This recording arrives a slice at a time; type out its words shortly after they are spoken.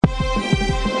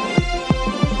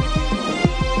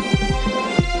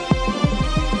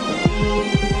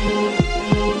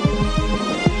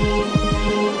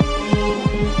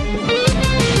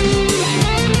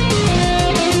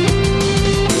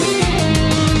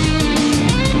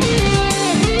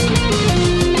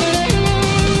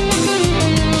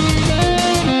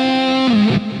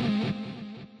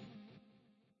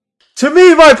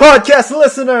me, my podcast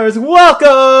listeners,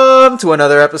 welcome to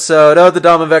another episode of the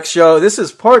Dom and Vex Show. This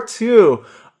is part 2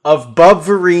 of Bub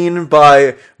Vereen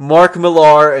by Mark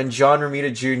Millar and John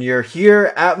Romita Jr.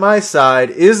 Here at my side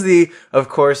is of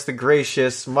course, the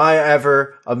gracious, my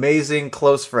ever amazing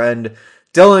close friend,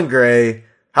 Dylan Gray.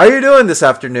 How are you doing this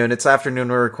afternoon? It's afternoon,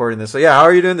 we're recording this. So yeah, how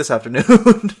are you doing this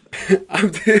afternoon?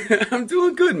 I'm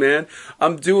doing good, man.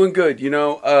 I'm doing good. You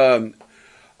know,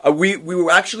 we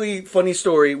were actually, funny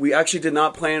story, we actually did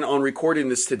not plan on recording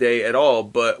this today at all,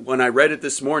 but when I read it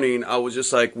this morning, I was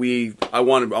just like, I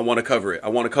want to cover it. I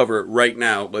want to cover it right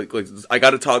now. Like I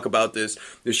got to talk about this.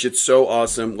 This shit's so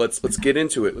awesome. Let's get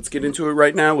into it. Let's get into it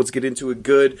right now. Let's get into it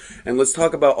good, and let's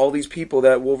talk about all these people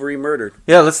that Wolverine murdered.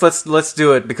 Yeah, let's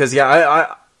do it, because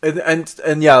yeah,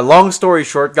 and yeah, long story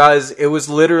short, guys, it was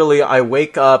literally, I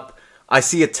wake up, I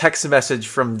see a text message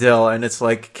from Dill, and it's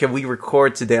like, can we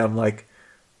record today? I'm like,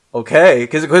 okay,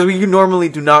 because we normally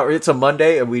do not. It's a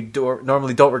Monday, and we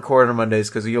normally don't record on Mondays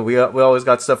because we always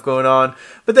got stuff going on.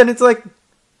 But then it's like,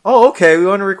 oh, okay, we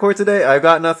want to record today. I've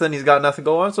got nothing. He's got nothing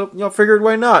going on, so figured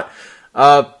why not.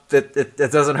 It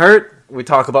doesn't hurt. We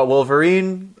talk about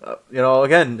Wolverine.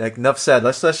 Again, like enough said.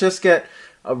 Let's just get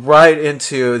right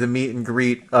into the meet and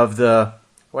greet of the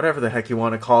whatever the heck you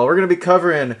want to call it. We're going to be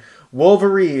covering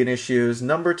Wolverine issues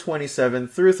number 27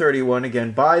 through 31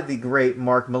 again by the great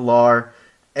Mark Millar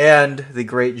and the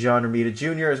great John Romita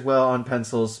Jr. as well on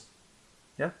pencils.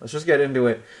 Yeah, let's just get into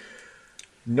it.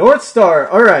 North Star.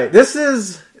 All right, this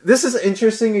is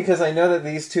interesting because I know that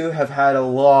these two have had a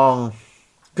long,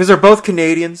 because they're both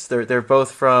Canadians. They're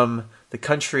both from the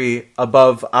country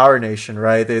above our nation,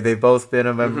 right? They've both been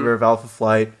a member of Alpha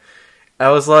Flight.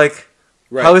 I was like,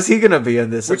 right. How is he going to be in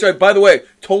this? Which I, by the way,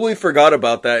 totally forgot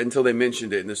about that until they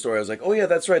mentioned it in the story. I was like, oh yeah,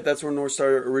 that's right. That's where North Star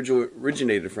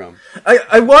originated from.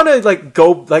 I want to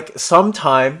go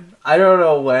sometime. I don't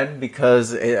know when,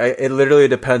 because it literally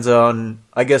depends on,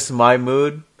 I guess, my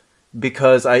mood.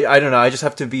 Because I don't know. I just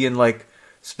have to be in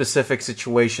specific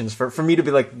situations for me to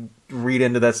be read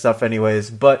into that stuff anyways.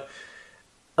 But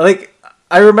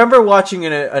I remember watching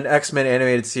an X-Men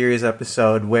animated series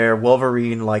episode where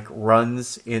Wolverine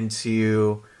runs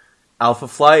into Alpha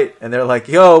Flight, and they're like,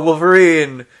 "Yo,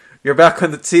 Wolverine, you're back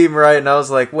on the team, right?" And I was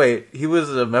like, "Wait, he was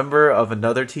a member of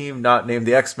another team not named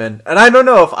the X-Men." And I don't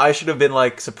know if I should have been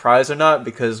surprised or not,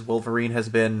 because Wolverine has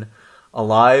been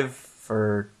alive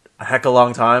for a heck of a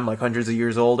long time, hundreds of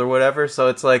years old or whatever. So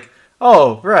it's like,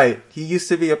 oh, right, he used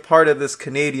to be a part of this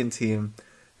Canadian team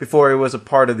before he was a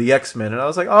part of the X-Men. And I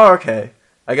was like, oh, okay.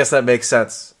 I guess that makes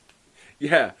sense.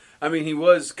 Yeah, I mean, he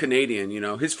was Canadian,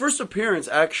 His first appearance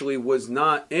actually was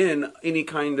not in any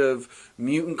kind of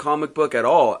mutant comic book at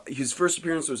all. His first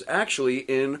appearance was actually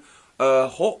in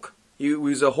Hulk. He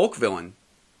was a Hulk villain.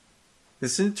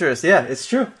 It's interesting. Yeah, it's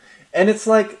true. And it's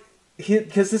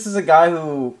because this is a guy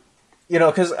who,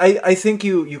 because I think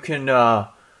you can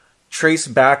trace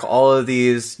back all of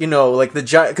these, the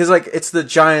giant, because it's the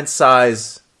giant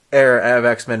size era of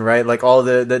X-Men, right? All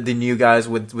the new guys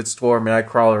with Storm and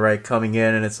Nightcrawler, right, coming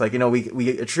in, and it's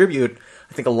we attribute,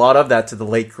 I think, a lot of that to the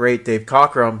late great Dave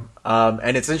Cockrum,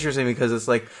 and it's interesting because it's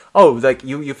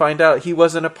you find out he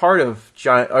wasn't a part of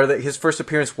giant, or that his first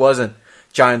appearance wasn't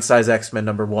giant size X-Men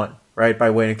number 1, right? By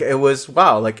Wayne, it was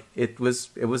it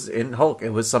was in Hulk.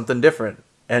 It was something different,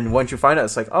 and once you find out,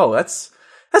 it's oh,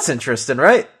 that's interesting,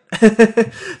 right?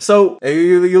 So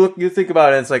you think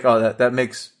about it, and it's oh, that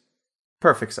makes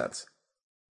perfect sense.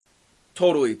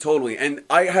 Totally. And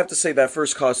I have to say that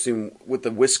first costume with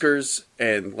the whiskers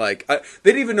and they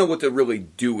didn't even know what to really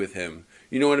do with him.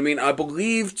 You know what I mean? I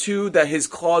believe too that his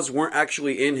claws weren't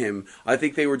actually in him. I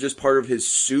think they were just part of his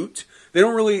suit. They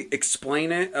don't really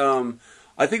explain it.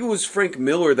 I think it was Frank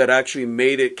Miller that actually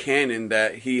made it canon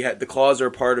that he had the claws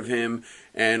are part of him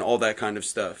and all that kind of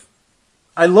stuff.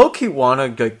 I low-key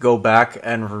want to go back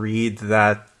and read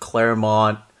that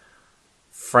Claremont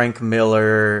Frank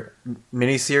Miller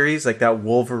miniseries, that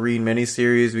Wolverine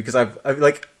miniseries, because I've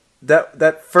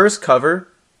that first cover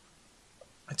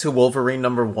to Wolverine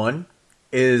number 1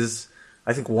 is,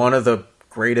 I think, one of the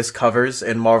greatest covers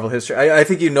in Marvel history. I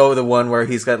think the one where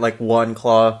he's got one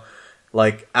claw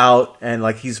out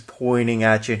and he's pointing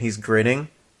at you and he's grinning.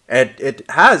 And it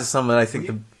has some, I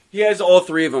think, he has all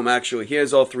 3 of them actually. He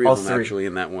has all three of them actually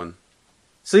in that one.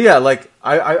 So yeah,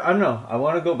 I don't know. I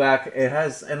want to go back. It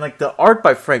has, and the art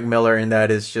by Frank Miller in that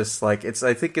is just it's,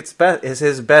 I think it's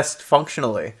his best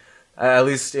functionally, at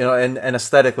least, and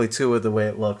aesthetically too, with the way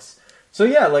it looks. So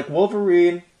yeah,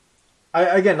 Wolverine,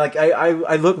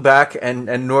 I look back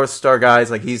and North Star guys,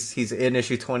 he's in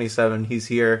issue 27, he's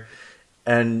here,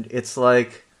 and it's oh,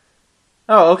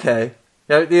 okay.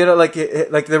 Yeah, like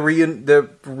the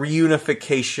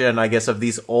reunification, I guess, of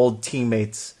these old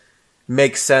teammates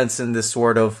makes sense in this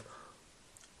sort of,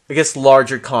 I guess,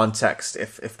 larger context.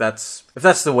 If that's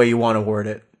the way you want to word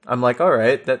it, I'm like, all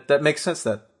right, that makes sense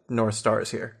that North Star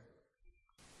is here.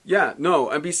 Yeah,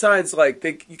 no, and besides, like,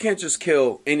 you can't just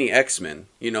kill any X-Men,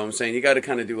 you know what I'm saying? You got to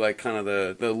kind of do, like, kind of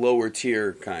the lower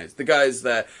tier guys. The guys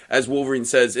that, as Wolverine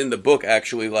says in the book,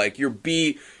 actually, like, you're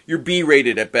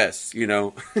B-rated at best, you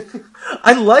know?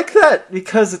 I like that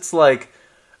because it's like,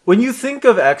 when you think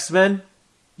of X-Men,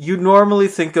 you normally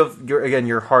think of,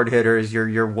 your hard hitters,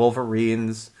 your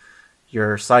Wolverines,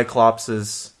 your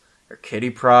Cyclopses, your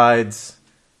Kitty Prydes.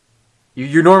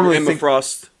 You normally Emma think...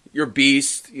 Frost, your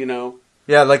Beast, you know?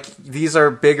 Yeah, like, these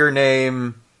are bigger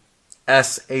name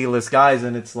A-list guys,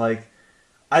 and it's like,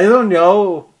 I don't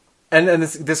know, and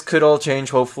this could all change,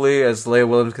 hopefully, as Leah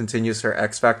Williams continues her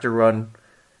X Factor run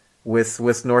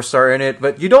with North Star in it,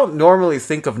 but you don't normally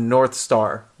think of North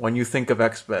Star when you think of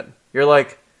X-Men. You're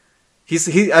like,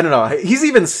 I don't know, he's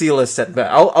even C-list at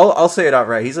best. I'll say it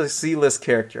outright, he's a C-list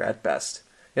character at best.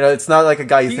 You know, it's not like a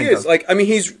guy you think of. He is, like, I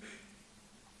mean,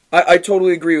 I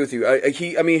totally agree with you.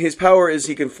 I mean, his power is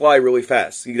he can fly really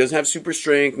fast. He doesn't have super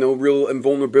strength, no real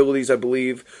invulnerabilities, I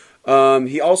believe.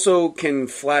 He also can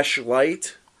flash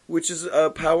light, which is a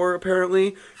power,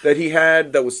 apparently, that he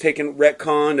had that was taken,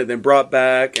 retconned, and then brought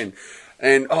back. And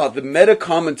the meta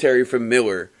commentary from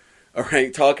Miller, all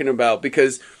right, talking about,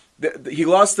 because he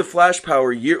lost the flash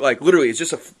power, literally,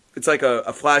 it's like a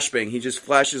flashbang. He just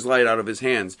flashes light out of his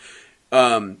hands.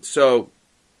 So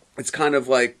it's kind of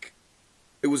like,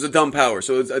 it was a dumb power,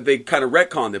 so they kind of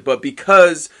retconned it. But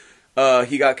because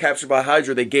he got captured by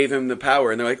Hydra, they gave him the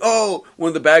power. And they're like, oh, one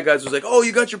of the bad guys was like, oh,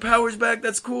 you got your powers back?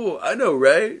 That's cool. I know,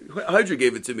 right? Hydra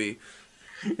gave it to me.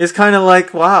 It's kind of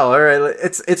like, wow, all right.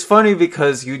 It's funny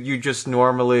because you just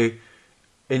normally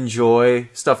enjoy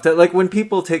stuff that, like, when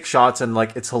people take shots and,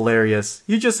 like, it's hilarious,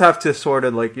 you just have to sort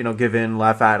of, like, you know, give in,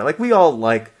 laugh at it. Like, we all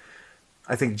like,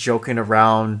 I think, joking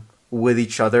around with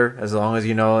each other, as long as,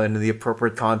 you know, in the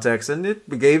appropriate context, and it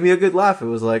gave me a good laugh. It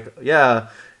was like, yeah,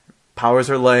 powers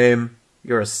are lame,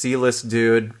 you're a C-list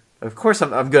dude, of course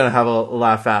I'm gonna have a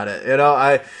laugh at it, you know.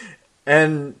 I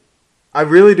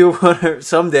really do want to,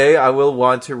 someday I will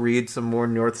want to read some more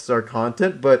North Star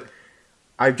content, but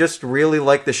I just really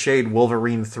like the shade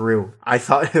Wolverine threw. I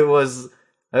thought it was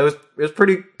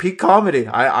pretty peak comedy.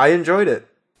 I enjoyed it.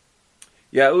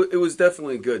 Yeah, it was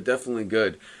definitely good,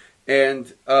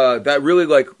 And that really,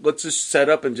 like, let's just set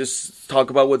up and just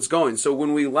talk about what's going. So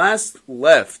when we last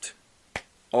left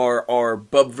our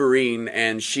Bubverine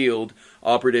and S.H.I.E.L.D.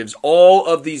 operatives, all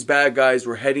of these bad guys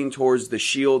were heading towards the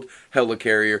S.H.I.E.L.D.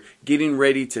 helicarrier, getting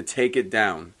ready to take it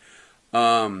down.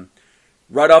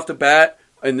 Right off the bat,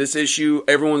 in this issue,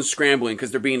 everyone's scrambling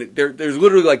because there's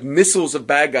literally like missiles of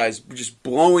bad guys just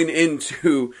blowing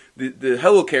into the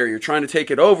helicarrier, trying to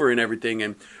take it over and everything.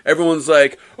 And everyone's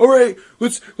like, "All right,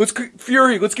 let's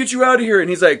Fury, let's get you out of here." And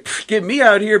he's like, "Get me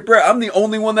out of here, bro! I'm the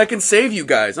only one that can save you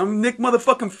guys. I'm Nick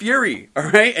motherfucking Fury,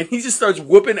 all right?" And he just starts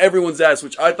whooping everyone's ass,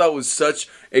 which I thought was such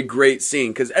a great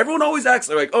scene because everyone always acts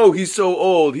like, "Oh, he's so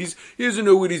old, he doesn't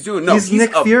know what he's doing." No, he's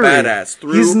Nick Fury. Badass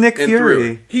through he's Nick and Fury.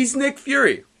 through. He's Nick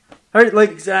Fury. All right,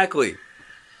 like, exactly.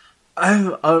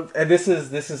 And this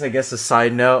is I guess a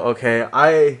side note.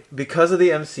 Okay, because of the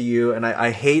MCU, and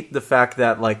I hate the fact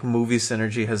that, like, movie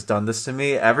synergy has done this to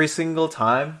me. Every single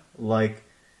time, like,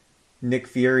 Nick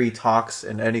Fury talks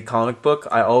in any comic book,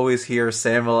 I always hear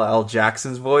Samuel L.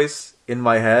 Jackson's voice in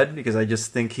my head because I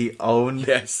just think he owned.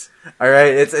 Yes. All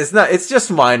right, it's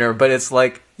just minor, but it's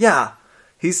like, yeah,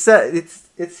 he's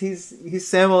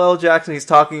Samuel L. Jackson. He's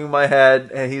talking in my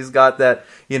head, and he's got that,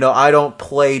 you know, I don't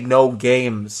play no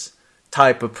games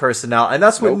type of personality, and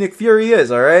that's what Nick Fury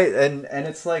is. All right, and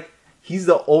it's like he's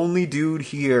the only dude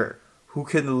here who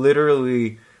can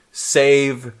literally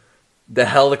save the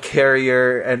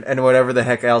helicarrier and whatever the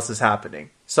heck else is happening.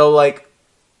 So, like,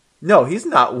 no, he's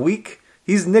not weak.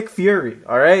 He's Nick Fury.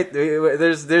 All right,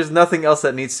 there's nothing else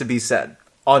that needs to be said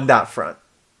on that front.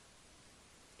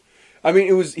 I mean,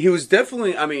 he was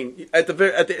definitely, I mean, at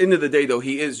the end of the day, though,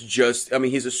 he is just, I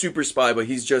mean, he's a super spy, but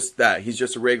he's just that. He's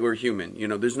just a regular human. You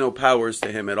know, there's no powers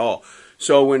to him at all.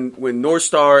 So when North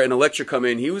Star and Elektra come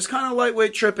in, he was kind of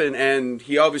lightweight tripping, and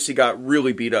he obviously got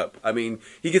really beat up. I mean,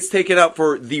 he gets taken out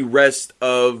for the rest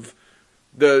of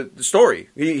the story.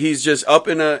 He's just up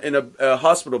in a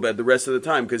hospital bed the rest of the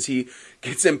time because he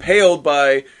gets impaled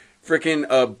by freaking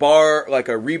a bar, like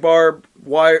a rebar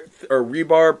wire or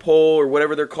rebar pole or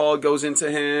whatever they're called, goes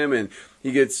into him, and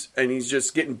he's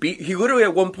just getting beat. He literally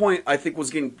at one point, I think,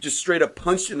 was getting just straight up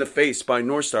punched in the face by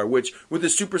North Star, which with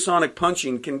his supersonic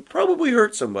punching can probably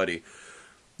hurt somebody.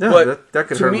 Yeah, But that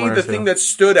could to hurt me, more the too. thing that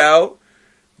stood out,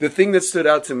 the thing that stood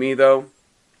out to me though,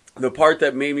 the part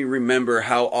that made me remember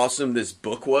how awesome this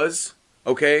book was,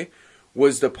 okay,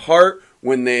 was the part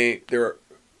when they're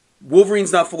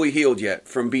Wolverine's not fully healed yet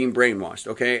from being brainwashed,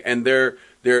 okay, and the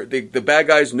bad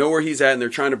guys know where he's at, and they're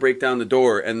trying to break down the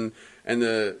door, and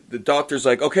the doctor's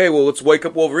like, okay, well, let's wake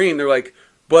up Wolverine. They're like,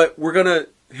 but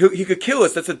he could kill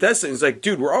us. That's a death sentence. He's like,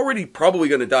 dude, we're already probably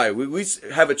gonna die. We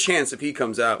have a chance if he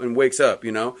comes out and wakes up,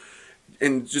 you know.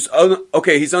 And just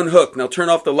okay, he's unhooked. Now turn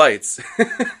off the lights.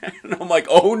 And I'm like,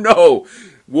 oh no,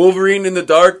 Wolverine in the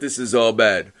dark. This is all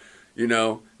bad. You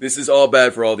know, this is all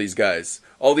bad for all these guys,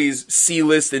 all these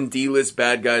C-list and D-list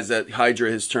bad guys that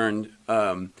Hydra has turned,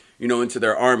 into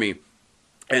their army.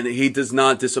 And he does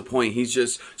not disappoint. He's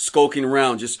just skulking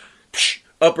around, just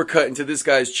uppercut into this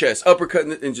guy's chest, uppercut,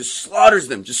 and just slaughters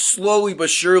them, just slowly but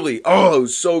surely. Oh, it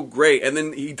was so great. And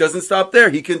then he doesn't stop there.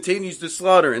 He continues to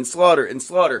slaughter and slaughter and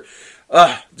slaughter.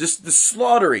 Just the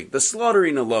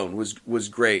slaughtering alone was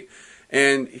great.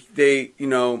 And they,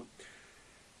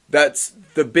 that's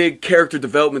the big character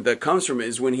development that comes from it,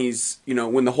 is when he's,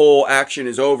 when the whole action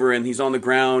is over and he's on the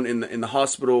ground in the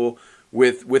hospital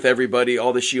with everybody,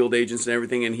 all the SHIELD agents and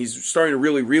everything, and he's starting to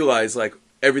really realize like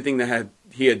everything that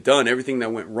he had done, everything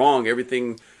that went wrong,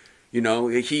 everything,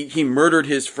 he murdered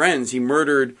his friends, he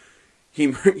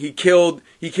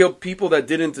killed people that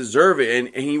didn't deserve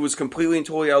it, and he was completely and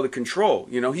totally out of control.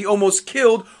 He almost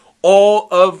killed all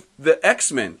of the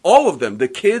X-Men, all of them, the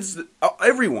kids,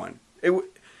 everyone.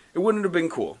 It wouldn't have been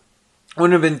cool.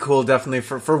 Wouldn't have been cool, definitely,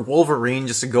 for Wolverine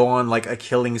just to go on like a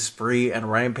killing spree and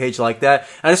rampage like that.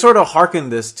 And I sort of hearken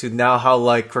this to now how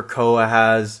like Krakoa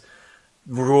has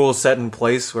rules set in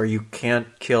place where you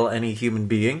can't kill any human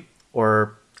being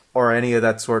or any of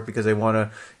that sort, because they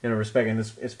want to, respect. And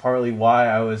it's partly why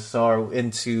I was so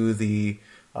into the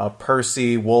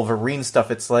Percy Wolverine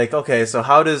stuff. It's like, okay, so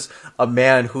how does a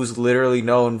man who's literally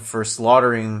known for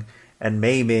slaughtering and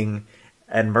maiming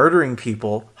and murdering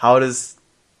people, how does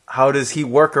he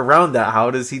work around that?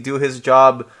 How does he do his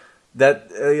job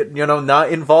that, not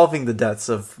involving the deaths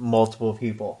of multiple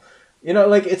people?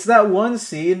 Like, it's that one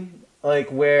scene, like,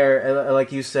 where,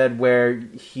 like you said, where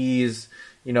he's,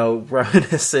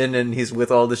 reminiscent and he's with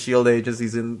all the SHIELD agents,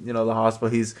 he's in, the hospital,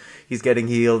 he's getting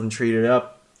healed and treated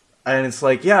up. And it's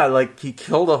like, yeah, like, he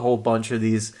killed a whole bunch of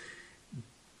these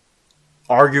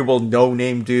arguable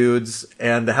no-name dudes,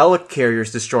 and the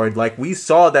helicarrier's destroyed. Like, we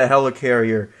saw that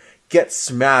helicarrier get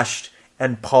smashed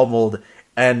and pummeled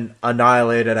and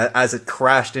annihilated as it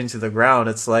crashed into the ground.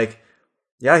 It's like,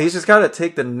 yeah, he's just got to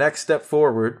take the next step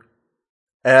forward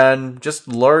and just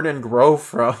learn and grow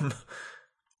from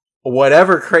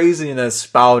whatever craziness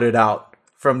spouted out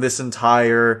from this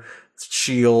entire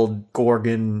SHIELD,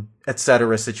 Gorgon,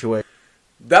 etc. situation.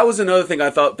 That was another thing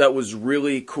I thought that was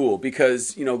really cool,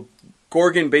 because,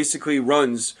 Gorgon basically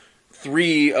runs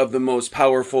 3 of the most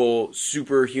powerful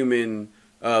superhuman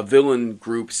villain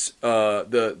groups,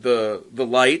 the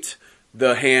Light,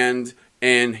 the Hand,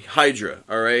 and Hydra.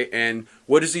 All right, and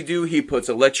what does he do? He puts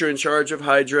Elektra in charge of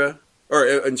Hydra, or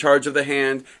in charge of the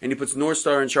Hand, and he puts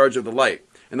Northstar in charge of the Light.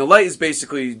 And the Light is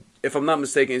basically, if I'm not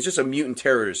mistaken, it's just a mutant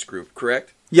terrorist group,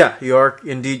 correct? Yeah, you are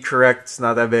indeed correct. It's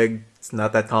not that big. It's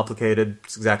not that complicated.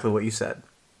 It's exactly what you said.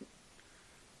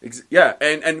 Yeah,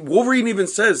 and Wolverine even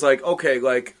says, like, okay,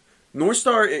 like,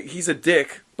 Northstar, he's a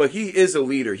dick, but he is a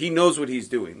leader. He knows what he's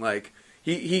doing. Like,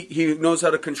 he knows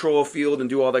how to control a field and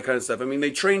do all that kind of stuff. I mean,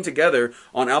 they train together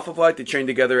on Alpha Flight. They train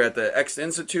together at the X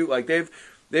Institute. Like, they've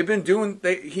been doing.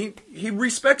 He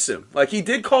respects him. Like, he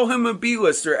did call him a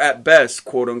B-lister at best,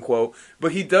 quote unquote,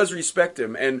 but he does respect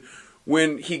him. And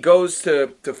when he goes to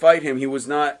fight him, he was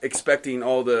not expecting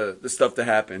all the stuff to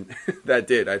happen. That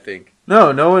did, I think.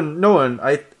 No one.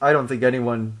 I don't think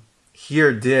anyone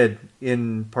here did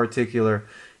in particular.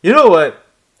 You know what?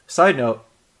 Side note,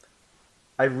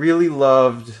 I really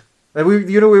loved.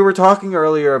 We were talking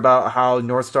earlier about how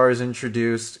Northstar is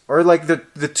introduced, or like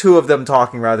the two of them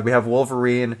talking rather. We have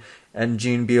Wolverine and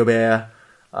Jean Beaubert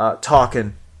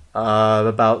talking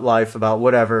about life, about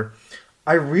whatever.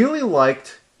 I really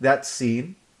liked that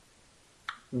scene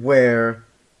where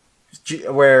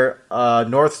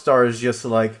Northstar is just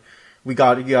like, you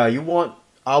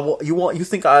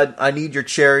think I need your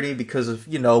charity because of,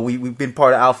 we've been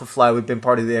part of Alpha Flight, we've been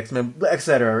part of the X-Men,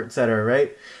 etc.,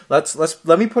 right?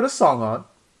 Let me put a song on.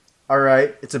 All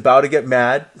right, it's about to get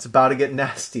mad, it's about to get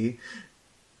nasty.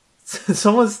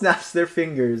 Someone snaps their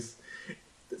fingers,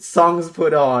 song's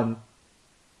put on,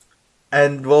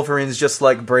 and Wolverine's just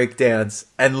like breakdance,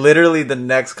 and literally the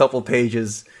next couple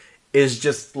pages is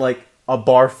just like a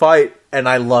bar fight, and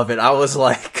I love it. I was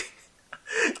like,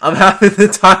 I'm having the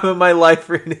time of my life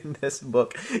reading this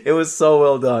book. It was so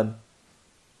well done.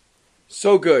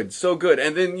 So good, so good.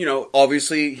 And then,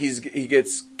 obviously he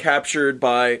gets captured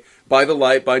by the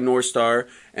Light, by North Star,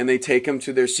 and they take him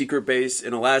to their secret base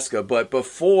in Alaska. But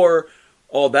before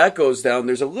all that goes down,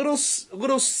 there's a little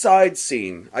side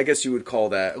scene, I guess you would call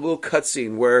that, a little cut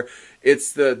scene where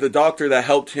it's the doctor that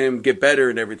helped him get better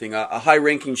and everything, a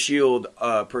high-ranking SHIELD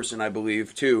person, I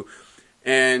believe, too.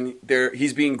 And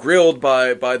he's being grilled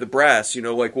by the brass,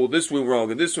 like, well, this went wrong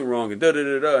and this went wrong and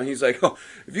da-da-da-da. And he's like, oh,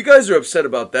 if you guys are upset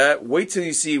about that, wait till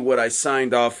you see what I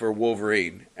signed off for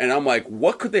Wolverine. And I'm like,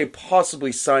 what could they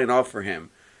possibly sign off for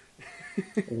him?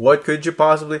 What could you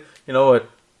possibly... You know what?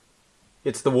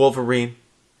 It's the Wolverine.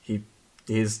 He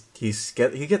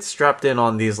gets strapped in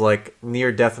on these, like,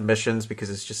 near-death missions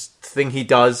because it's just the thing he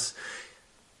does.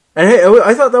 And hey,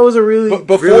 I thought that was a really really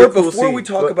cool before scene. we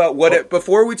talk about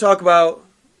before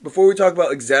we talk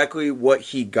about exactly what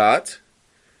he got,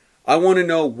 I want to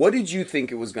know, what did you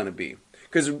think it was going to be?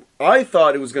 Because I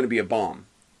thought it was going to be a bomb.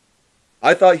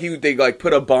 I thought they like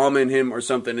put a bomb in him or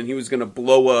something, and he was going to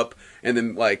blow up and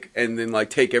then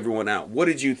take everyone out. What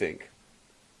did you think?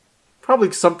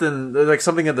 Probably something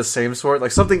of the same sort,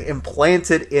 like something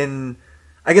implanted in,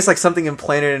 I guess, like something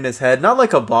implanted in his head, not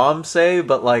like a bomb, say,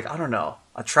 but like, I don't know,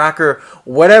 a tracker,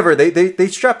 whatever. They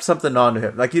strapped something onto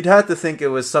him. Like, you'd have to think it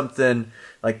was something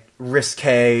like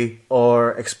risque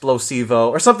or explosivo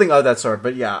or something of that sort.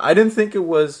 But yeah, I didn't think it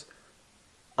was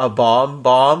a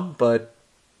bomb, but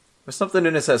there's something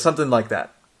in his head, something like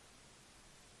that.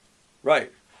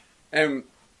 Right, and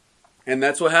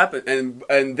that's what happened.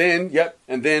 And then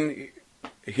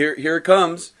here it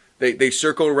comes. They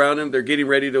circle around him. They're getting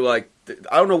ready to, like,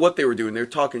 I don't know what they were doing. They were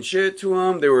talking shit to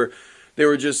him. They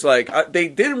were just like, they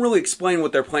didn't really explain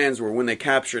what their plans were when they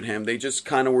captured him. They just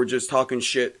kind of were just talking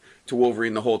shit to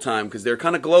Wolverine the whole time because they're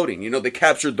kind of gloating. They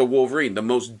captured the Wolverine, the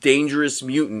most dangerous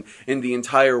mutant in the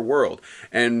entire world.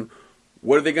 And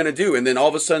what are they going to do? And then all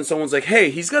of a sudden someone's like, hey,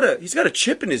 he's got a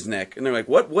chip in his neck. And they're like,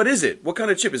 what is it? What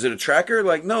kind of chip? Is it a tracker?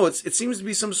 Like, no, it seems to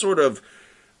be some sort of,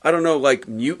 I don't know, like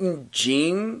mutant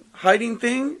gene hiding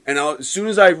thing. And as soon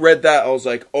as I read that, I was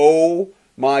like, oh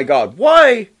my God.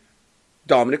 Why,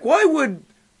 Dominic, why would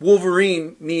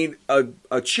Wolverine need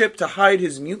a chip to hide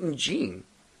his mutant gene?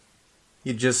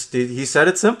 He said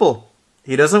it simple.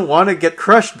 He doesn't want to get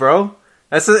crushed, bro.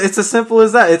 It's as simple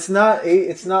as that. It's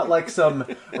not like some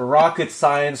rocket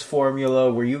science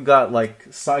formula where you got like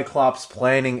Cyclops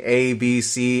planning A, B,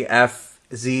 C, F,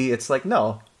 Z. It's like,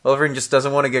 no. Wolverine just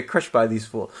doesn't want to get crushed by these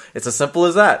fools. It's as simple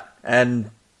as that. And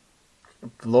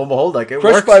lo and behold, like, it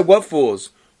works. Crushed by what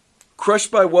fools? Crushed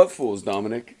by what fools,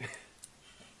 Dominic?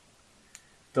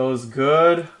 Those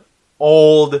good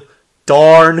old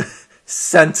darn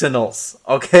Sentinels.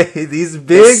 Okay, these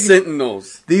big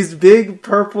Sentinels. These big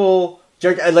purple,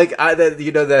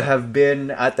 that have been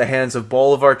at the hands of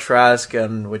Bolivar Trask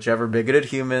and whichever bigoted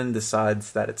human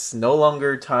decides that it's no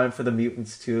longer time for the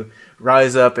mutants to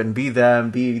rise up and be them,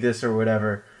 be this or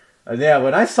whatever. And yeah,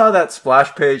 when I saw that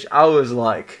splash page, I was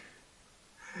like,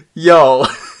 yo,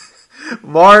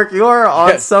 Mark, you're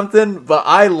on something, but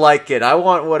I like it. I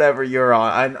want whatever you're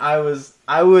on. And I was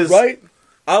right.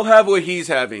 I'll have what he's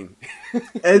having.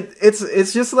 And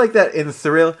it's just like that in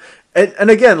Thrill. And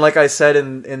again, like I said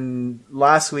in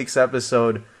last week's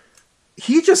episode,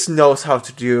 he just knows how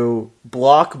to do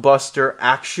blockbuster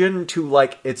action to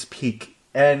like its peak,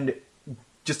 and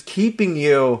just keeping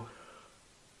you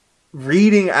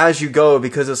reading as you go,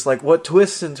 because it's like, what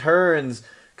twists and turns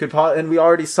and we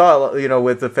already saw,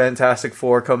 with the Fantastic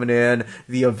Four coming in,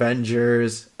 the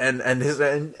Avengers, and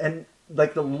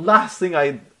like the last thing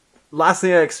I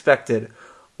expected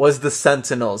was the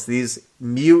Sentinels, these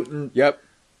mutant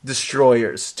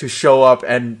destroyers, to show up.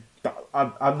 And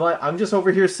I'm just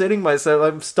over here sitting myself.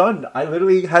 I'm stunned. I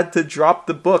literally had to drop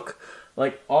the book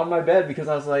like on my bed because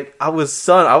I was like, I was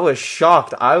stunned. I was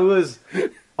shocked. I was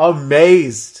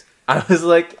amazed. I was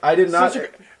like, I did not.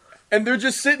 And they're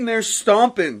just sitting there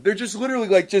stomping. They're just literally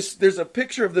like, there's a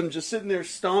picture of them just sitting there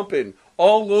stomping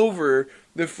all over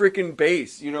the freaking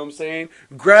base. You know what I'm saying?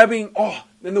 Grabbing,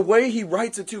 and the way he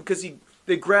writes it too, because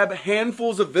they grab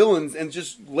handfuls of villains and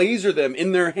just laser them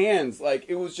in their hands. Like,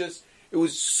 it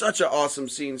was such an awesome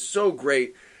scene. So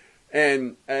great.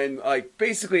 And like,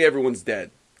 basically everyone's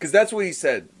dead. Because that's what he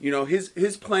said.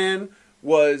 His plan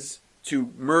was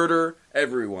to murder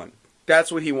everyone. That's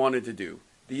what he wanted to do.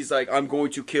 He's like, I'm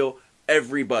going to kill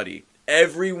everybody.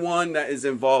 Everyone that is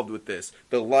involved with this.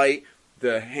 The Light,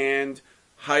 the Hand,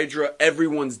 Hydra,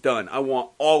 everyone's done. I want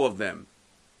all of them.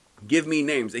 Give me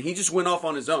names. And he just went off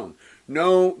on his own.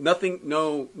 No, nothing,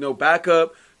 no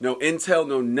backup, no intel,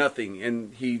 no nothing.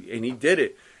 And he did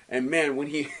it. And man, when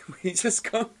he he just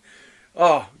come,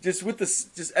 oh, just with this,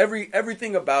 just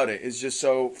everything about it is just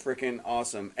so freaking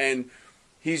awesome. And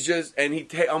he's just, and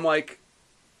I'm like,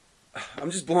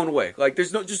 I'm just blown away. Like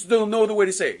there's no other way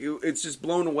to say it. It's just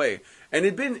blown away. And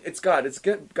it's got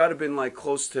to been like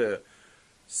close to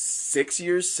 6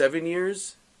 years, 7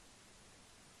 years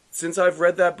since I've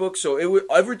read that book. So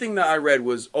everything that I read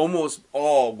was almost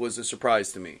all was a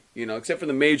surprise to me, you know, except for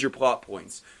the major plot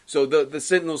points. So the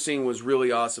Sentinel scene was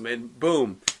really awesome. And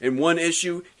boom, in one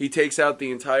issue, he takes out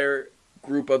the entire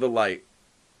group of the Light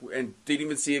and didn't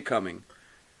even see it coming.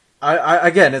 I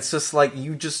again, it's just like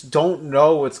you just don't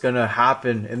know what's gonna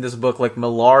happen in this book. Like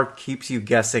Millar keeps you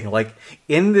guessing. Like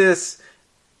in this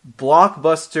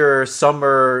blockbuster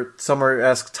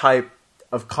summer-esque type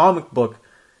of comic book,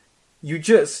 you're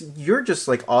just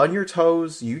like on your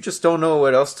toes. You just don't know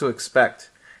what else to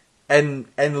expect. And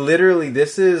literally,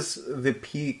 this is the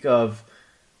peak of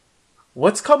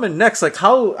what's coming next. Like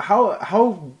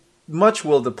how much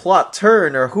will the plot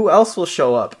turn, or who else will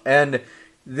show up? And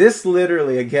this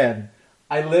literally, again,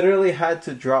 I literally had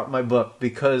to drop my book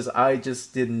because I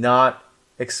just did not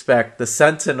expect the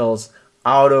Sentinels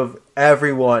out of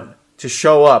everyone to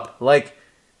show up. Like,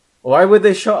 why would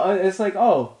they show up? It's like,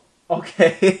 oh,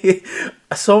 okay.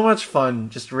 So much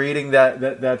fun just reading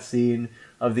that scene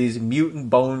of these mutant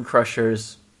bone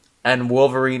crushers and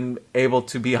Wolverine able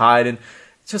to be hiding.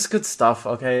 Just good stuff,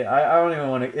 okay? I don't even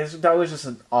want to... That was just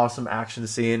an awesome action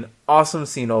scene. Awesome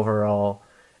scene overall.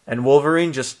 And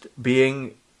Wolverine just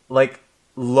being, like,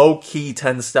 low-key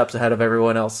 10 steps ahead of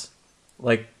everyone else.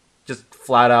 Like, just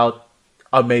flat out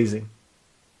amazing.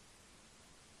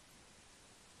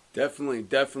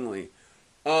 Definitely.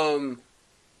 And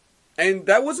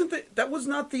that was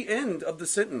not the end of the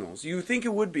Sentinels. You think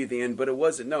it would be the end, but it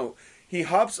wasn't. No, he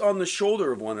hops on the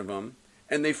shoulder of one of them,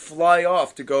 and they fly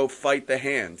off to go fight the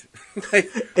Hand.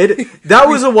 That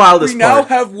was the wildest part. We now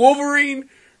have Wolverine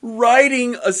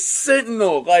riding a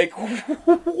Sentinel. Like,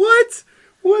 what?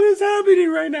 What is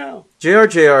happening right now?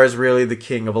 JRJR is really the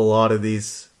king of a lot of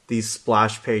these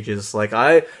splash pages. Like,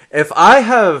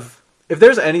 if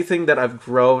there's anything that I've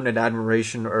grown in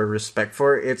admiration or respect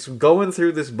for, it's going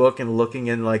through this book and looking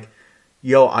in like,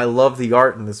 yo, I love the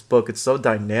art in this book. It's so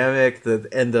dynamic.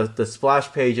 The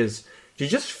splash pages, you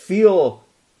just feel,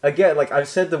 again, like I've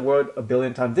said the word a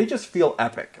billion times, they just feel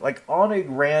epic. Like on a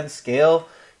grand scale,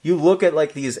 you look at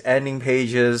like these ending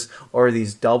pages or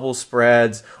these double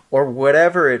spreads or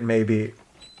whatever it may be,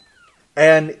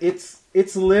 and it's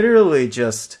literally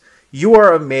just, you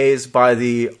are amazed by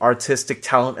the artistic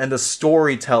talent and the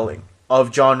storytelling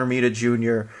of John Romita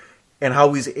Jr. and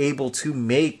how he's able to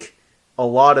make a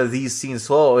lot of these scenes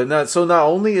flow. And so not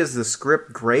only is the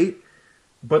script great,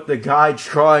 but the guy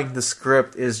drawing the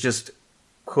script is just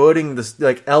putting this,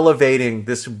 like, elevating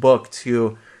this book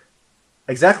to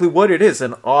exactly what it is,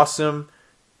 an awesome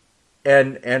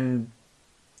and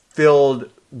filled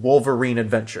Wolverine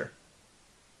adventure.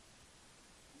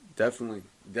 Definitely.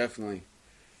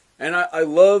 And I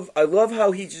love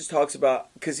how he just talks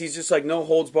about, because he's just like, no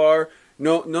holds bar,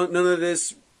 no none of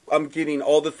this. I'm getting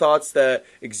all the thoughts that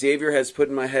Xavier has put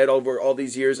in my head over all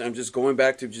these years. I'm just going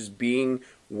back to just being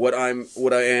what I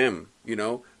am, you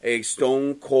know, a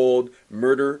stone cold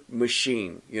murder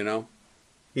machine, you know.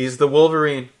 He's the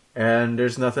Wolverine, and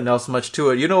there's nothing else much to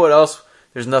it. You know what else?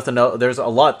 There's nothing else. There's a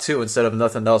lot to instead of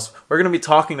nothing else. We're going to be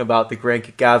talking about the Grand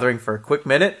Geek Gathering for a quick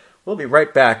minute. We'll be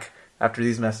right back after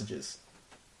these messages.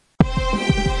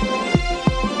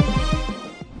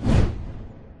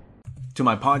 To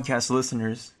my podcast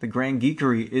listeners, The Grand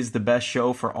Geekery is the best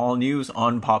show for all news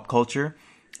on pop culture,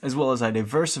 as well as a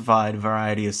diversified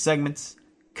variety of segments,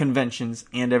 conventions,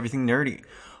 and everything nerdy.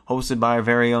 Hosted by our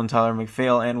very own Tyler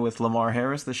McPhail and with Lamar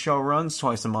Harris, the show runs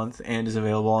twice a month and is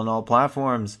available on all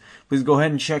platforms. Please go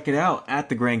ahead and check it out at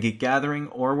The Grand Geek Gathering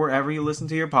or wherever you listen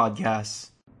to your podcasts.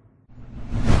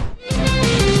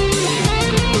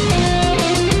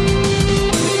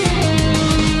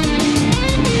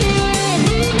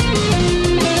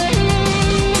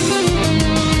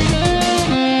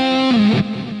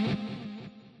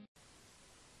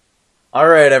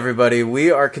 Alright everybody,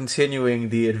 we are continuing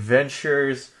the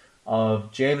adventures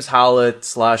of James Howlett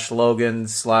 / Logan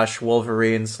 /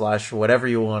 Wolverine / whatever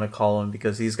you want to call him,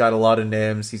 because he's got a lot of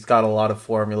names, he's got a lot of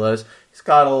formulas, he's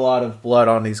got a lot of blood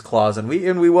on these claws, and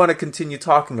we want to continue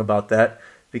talking about that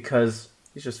because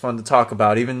he's just fun to talk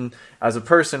about. Even as a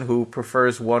person who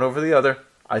prefers one over the other,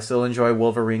 I still enjoy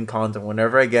Wolverine content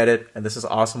whenever I get it, and this is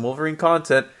awesome Wolverine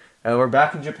content, and we're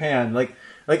back in Japan. Like,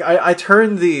 Like I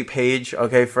turned the page,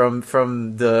 okay, from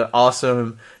the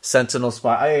awesome Sentinel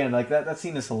spot. And like that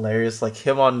scene is hilarious. Like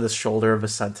him on the shoulder of a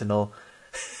Sentinel.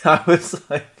 I was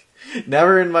like,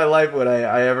 never in my life would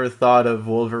I ever thought of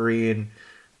Wolverine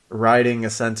riding a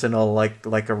Sentinel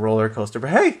like a roller coaster. But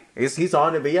hey, he's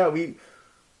on it. But yeah,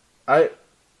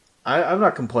 I'm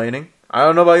not complaining. I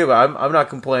don't know about you, but I'm not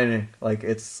complaining. Like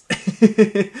it's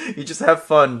you just have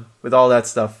fun with all that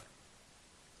stuff.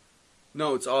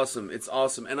 No, it's awesome. It's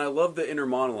awesome, and I love the inner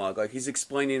monologue. Like he's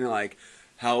explaining like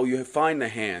how you find the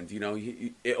hand. You know,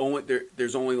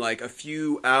 there's only like a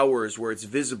few hours where it's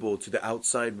visible to the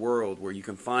outside world where you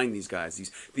can find these guys,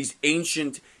 these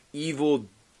ancient evil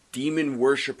demon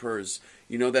worshippers.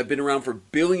 You know, that have been around for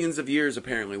billions of years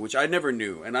apparently, which I never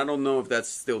knew, and I don't know if that's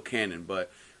still canon,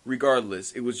 but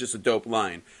regardless, it was just a dope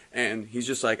line. And he's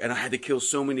just like, and I had to kill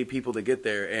so many people to get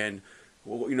there, and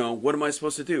well, you know, what am I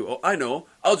supposed to do? Oh, I know.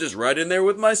 I'll just ride in there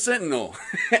with my Sentinel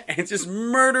and just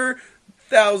murder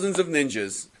thousands of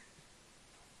ninjas.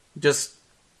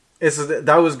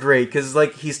 That was great because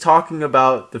like he's talking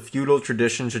about the feudal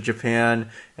traditions of Japan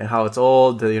and how it's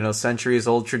old, centuries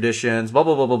old traditions, blah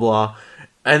blah blah blah blah.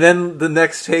 And then the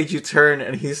next page you turn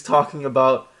and he's talking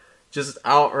about just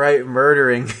outright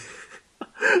murdering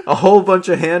a whole bunch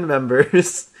of hand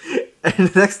members. And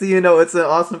the next thing you know, it's an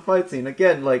awesome fight scene.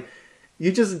 Again, like,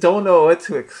 you just don't know what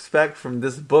to expect from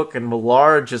this book, and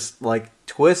Millar just, like,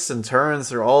 twists and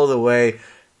turns her all the way.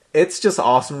 It's just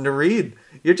awesome to read.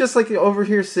 You're just, like, over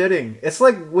here sitting. It's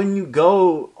like when you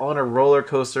go on a roller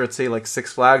coaster at, say, like,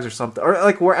 Six Flags or something, or,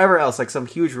 like, wherever else, like, some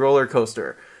huge roller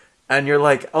coaster, and you're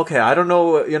like, okay, I don't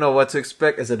know, what to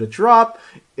expect. Is it a drop?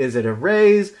 Is it a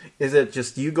raise? Is it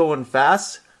just you going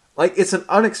fast? Like, it's an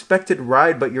unexpected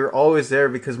ride, but you're always there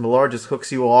because Millar just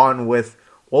hooks you on with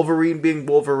Wolverine being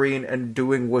Wolverine and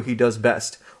doing what he does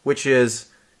best, which is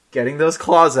getting those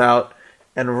claws out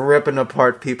and ripping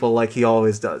apart people like he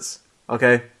always does.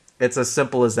 Okay? It's as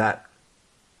simple as that.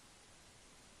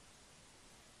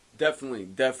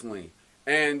 Definitely.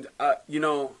 And, I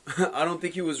don't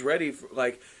think he was ready for,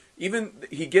 like, even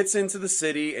he gets into the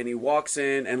city and he walks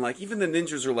in and, like, even the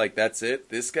ninjas are like, that's it?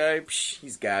 This guy? Psh,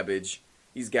 he's garbage.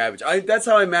 He's garbage. That's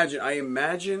how I imagine. I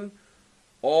imagine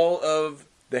all of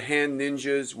the hand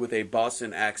ninjas with a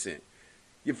Boston accent.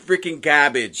 You freaking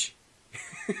garbage.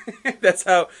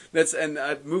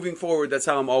 Moving forward, that's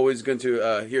how I'm always going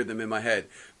to hear them in my head.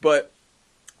 But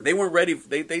they weren't ready.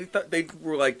 They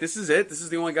were like, this is it. This is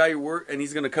the only guy who work, and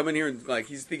he's going to come in here and like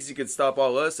he thinks he could stop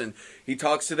all us. And he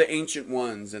talks to the ancient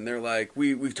ones, and they're like,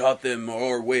 we've taught them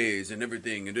our ways and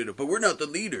everything, but we're not the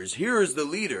leaders. Here is the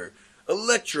leader,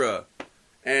 Elektra.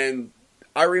 And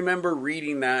I remember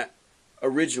reading that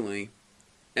originally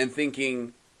and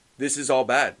thinking, this is all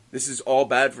bad. This is all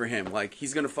bad for him. Like,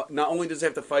 he's going to not only does he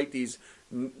have to fight these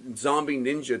zombie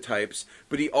ninja types,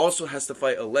 but he also has to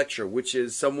fight Elektra, which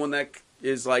is someone that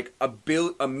is like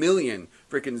a million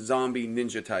freaking zombie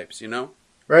ninja types,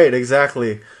 Right,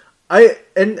 exactly.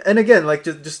 And again, like,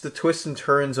 just the twists and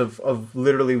turns of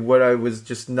literally what I was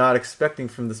just not expecting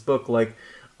from this book. Like,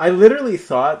 I literally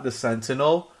thought the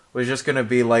Sentinel was just going to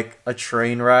be like a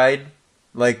train ride.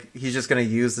 Like, he's just going to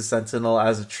use the Sentinel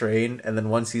as a train, and then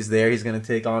once he's there, he's going to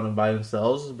take on them by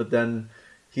themselves. But then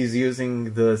he's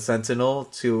using the Sentinel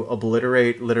to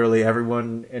obliterate literally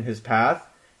everyone in his path.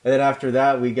 And then after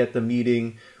that, we get the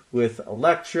meeting with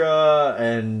Elektra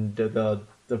and the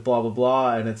blah, blah,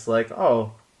 blah. And it's like,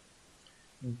 oh,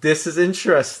 this is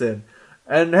interesting.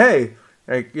 And hey,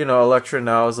 like, Elektra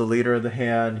now is the leader of the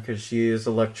hand because she is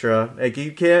Elektra. Like,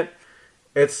 you can't...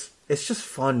 It's just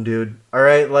fun, dude. All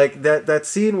right, like that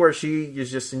scene where she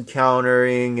is just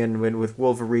encountering and with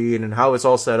Wolverine and how it's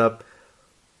all set up,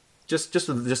 just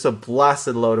a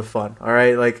blasted load of fun. All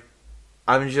right, like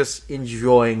I'm just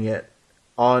enjoying it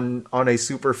on a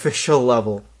superficial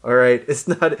level. All right, it's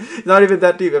not even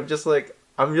that deep. I'm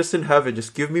just in heaven.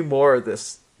 Just give me more of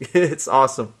this. It's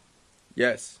awesome.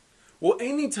 Yes. Well,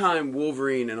 anytime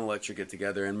Wolverine and Elektra get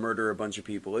together and murder a bunch of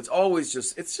people, it's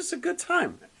just a good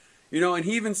time. And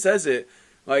he even says it,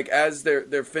 like, as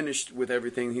they're finished with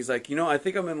everything, he's like, I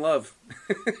think I'm in love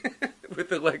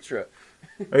with Elektra.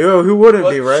 Who wouldn't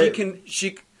be, right?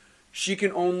 She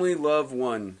can only love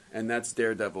one, and that's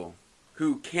Daredevil,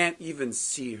 who can't even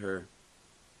see her.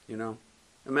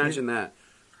 Imagine that.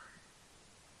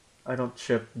 I don't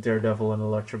ship Daredevil and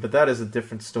Elektra, but that is a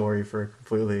different story for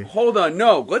completely... Hold on,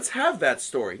 no, let's have that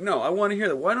story. No, I want to hear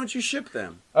that. Why don't you ship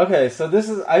them? Okay, so this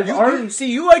is...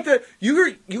 You like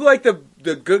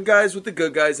the good guys with the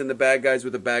good guys and the bad guys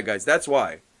with the bad guys. That's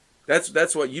why.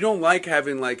 That's what... You don't like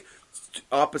having, like,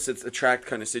 opposites attract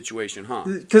kind of situation, huh?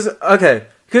 Because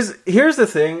Because here's the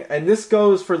thing, and this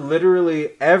goes for literally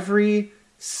every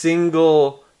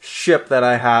single ship that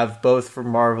I have, both for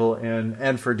Marvel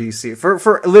and for DC.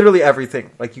 For literally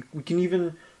everything. Like, we can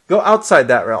even go outside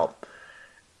that realm.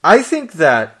 I think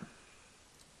that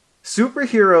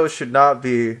superheroes should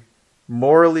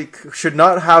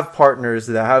not have partners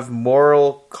that have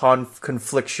moral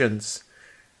conflictions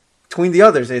between the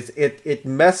others. It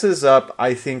messes up,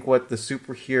 I think, what the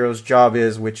superhero's job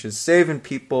is, which is saving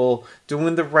people,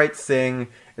 doing the right thing,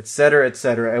 etc.,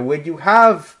 etc. And when you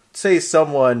have, say,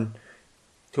 someone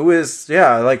who is,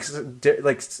 like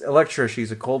Elektra,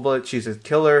 she's a cold-blooded, she's a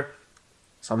killer,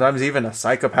 sometimes even a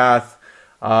psychopath,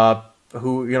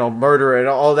 who, murder and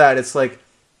all that, it's like,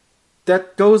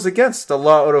 that goes against a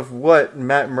lot of what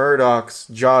Matt Murdock's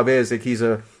job is. Like, he's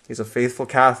a faithful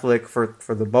Catholic for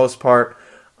the most part.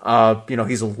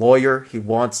 He's a lawyer. He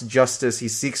wants justice. He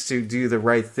seeks to do the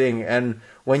right thing. And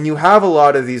when you have a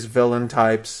lot of these villain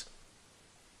types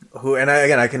who, and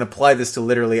I can apply this to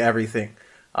literally everything,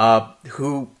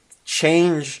 who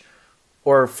change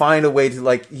or find a way to,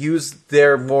 like, use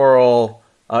their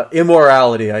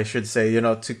immorality, I should say,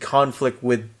 to conflict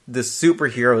with the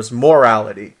superhero's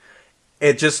morality.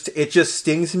 It just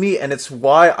stings me, and it's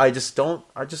why I just don't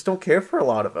care for a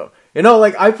lot of them.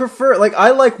 I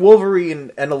like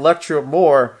Wolverine and Elektra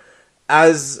more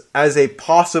as a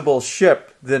possible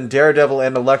ship than Daredevil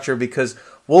and Elektra, because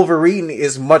Wolverine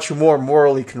is much more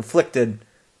morally conflicted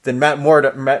than Matt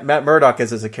Murdock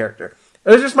is as a character.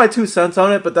 It's just my 2 cents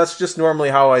on it, but that's just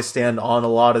normally how I stand on a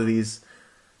lot of these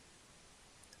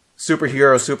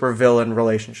superhero supervillain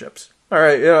relationships. All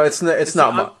right, it's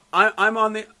not much.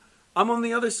 I'm on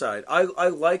the other side. I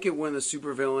like it when a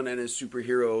supervillain and a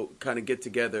superhero kind of get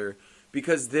together,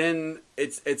 because then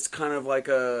it's kind of like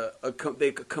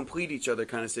they complete each other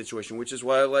kind of situation, which is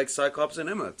why I like Cyclops and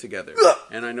Emma together.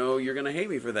 And I know you're gonna hate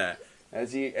me for that.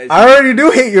 I already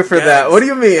do hate you for that. What do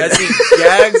you mean? As he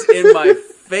gags in my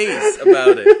face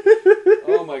about it.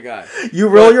 Oh my god! You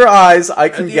roll your eyes. I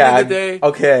can gag.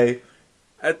 Okay.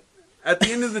 At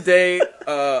the end of the day,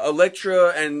 Elektra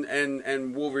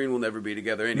and Wolverine will never be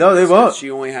together anyway. No, they won't. She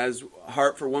only has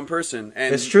heart for one person.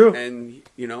 And, it's true. And,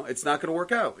 it's not going to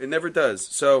work out. It never does.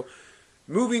 So,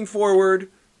 moving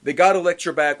forward, they got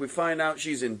Elektra back. We find out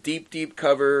she's in deep, deep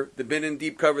cover. They've been in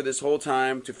deep cover this whole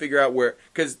time to figure out where...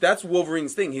 Because that's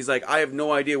Wolverine's thing. He's like, I have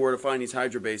no idea where to find these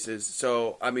Hydra bases.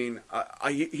 So, I mean,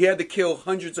 he had to kill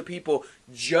hundreds of people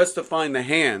just to find the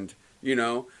hand,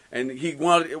 And he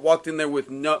walked in there with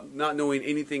not knowing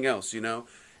anything else,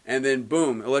 And then,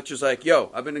 boom, Elektra's like,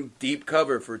 yo, I've been in deep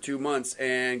cover for 2 months,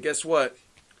 and guess what?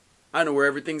 I know where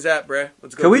everything's at, bruh.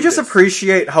 Let's go. Can we just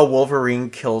appreciate how Wolverine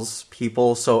kills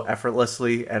people so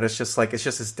effortlessly, and it's just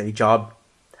his day job?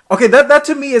 Okay, that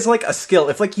to me is like a skill.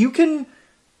 If, like, you can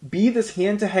be this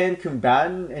hand-to-hand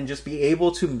combatant and just be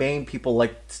able to maim people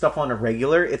like stuff on a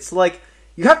regular, it's like,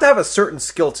 you have to have a certain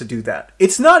skill to do that.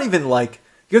 It's not even like...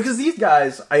 Because these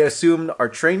guys, I assume, are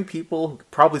trained people who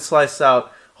could probably slice out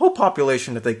a whole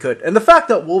population if they could. And the fact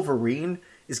that Wolverine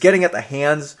is getting at the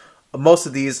hands of most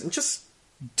of these and just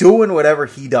doing whatever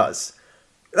he does,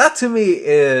 that to me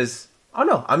is, I don't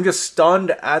know, I'm just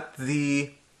stunned at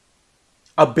the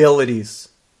abilities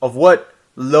of what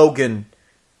Logan-san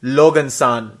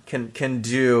can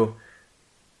do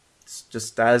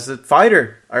just as a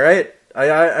fighter. All right,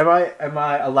 am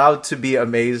I allowed to be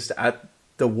amazed at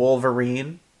the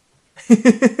Wolverine?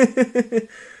 I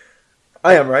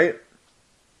am, right?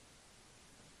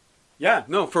 Yeah,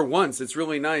 no, for once, it's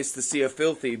really nice to see a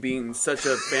Filthy being such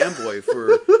a fanboy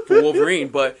for Wolverine,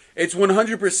 but it's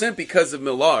 100% because of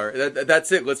Millar.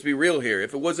 That's it, let's be real here.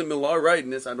 If it wasn't Millar writing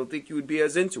this, I don't think you would be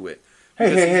as into it.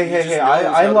 Hey,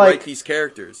 I like these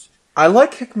characters. I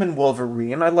like Hickman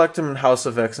Wolverine. I liked him in House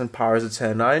of X and Powers of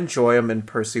 10. I enjoy him in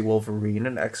Percy Wolverine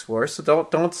and X-Force. So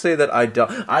don't say that I don't.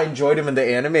 I enjoyed him in the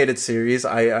animated series.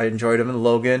 I enjoyed him in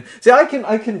Logan. See, I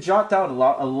can jot down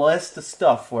a list of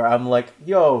stuff where I'm like,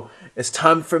 yo, it's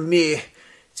time for me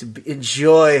to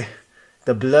enjoy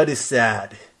the bloody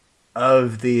side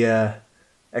of the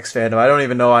X fandom. I don't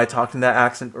even know why I talked in that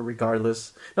accent, but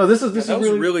regardless. No, this is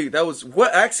really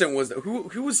what accent was that?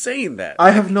 Who was saying that?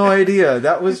 I have no idea.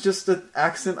 That was just an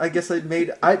accent I guess I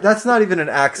made. That's not even an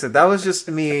accent. That was just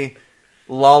me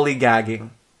lollygagging.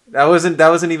 That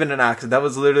wasn't even an accent. That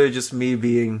was literally just me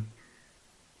being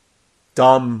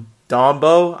Dombo.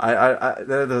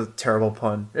 That's a terrible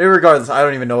pun. Regardless, I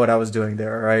don't even know what I was doing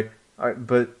there, alright?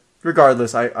 But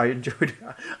regardless, I enjoyed it.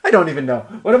 I don't even know.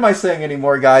 What am I saying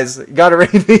anymore, guys? You gotta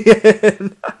rein me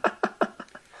in.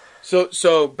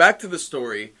 So back to the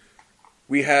story.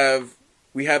 We have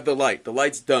the light. The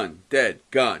light's done. Dead.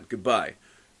 Gone. Goodbye.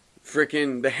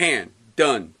 Frickin' the hand.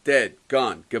 done, dead,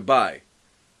 gone, goodbye.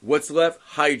 What's left?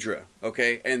 Hydra.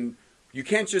 Okay, and you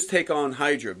can't just take on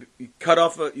Hydra. You cut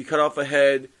off a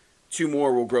head, 2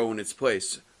 more will grow in its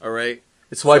place. All right.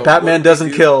 It's why Batman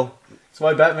doesn't kill. It's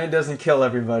why Batman doesn't kill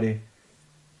everybody.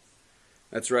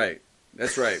 That's right.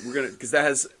 That's right. We're gonna, because that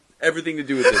has everything to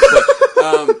do with this.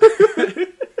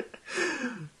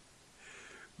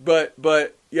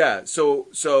 But yeah. So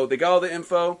they got all the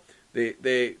info.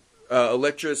 They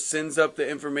Elektra sends up the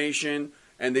information,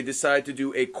 and they decide to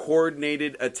do a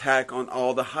coordinated attack on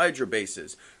all the Hydra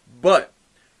bases. But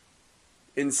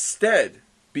instead,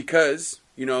 because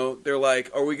they're like,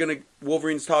 are we gonna?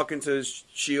 Wolverine's talking to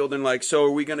Shield and like, so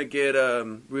are we gonna get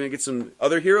some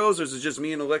other heroes, or is it just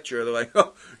me and Elektra? They're like,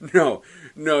 oh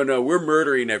no, we're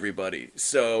murdering everybody.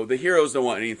 So the heroes don't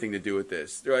want anything to do with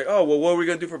this. They're like, oh well, what are we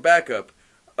gonna do for backup?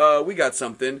 We got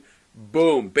something.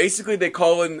 Boom. Basically, they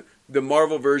call in the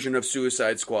Marvel version of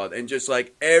Suicide Squad, and just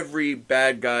like every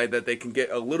bad guy that they can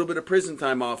get a little bit of prison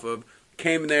time off of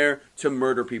came there to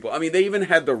murder people. I mean, they even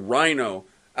had the Rhino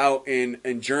out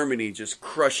in Germany just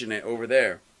crushing it over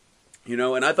there.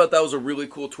 And I thought that was a really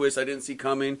cool twist I didn't see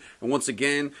coming. And once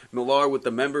again, Millar with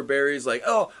the member berries, like,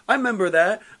 oh, I remember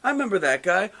that. I remember that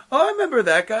guy. Oh, I remember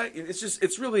that guy.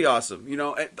 It's really awesome.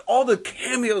 And all the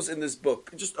cameos in this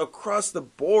book, just across the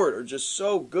board, are just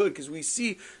so good because we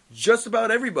see just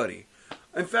about everybody.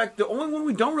 In fact, the only one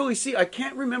we don't really see, I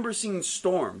can't remember seeing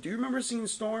Storm. Do you remember seeing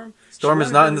Storm? Storm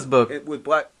is not in this book.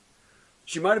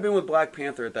 She might have been with Black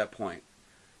Panther at that point.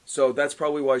 So that's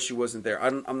probably why she wasn't there.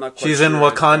 I'm not quite sure. She's in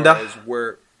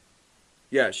Wakanda?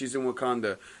 Yeah, she's in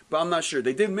Wakanda. But I'm not sure.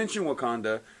 They did mention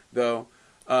Wakanda, though.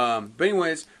 But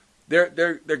anyways, they're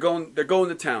going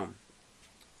to town.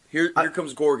 Here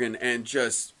comes Gorgon, and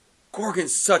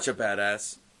Gorgon's such a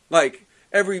badass. Like,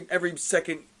 every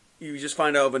second you just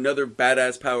find out of another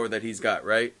badass power that he's got,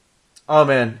 right? Oh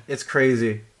man, it's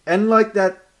crazy. And like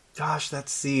that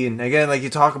scene. Again, like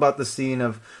you talk about the scene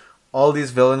of all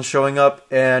these villains showing up,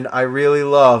 and I really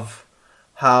love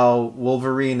how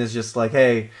Wolverine is just like,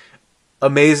 hey,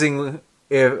 amazing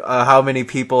how many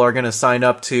people are going to sign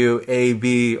up to A,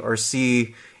 B, or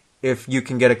C if you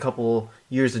can get a couple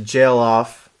years of jail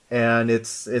off. And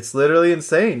it's literally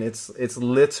insane. It's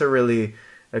literally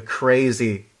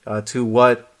crazy to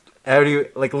what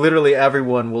literally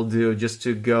everyone will do just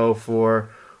to go for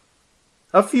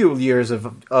a few years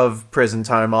of prison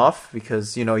time off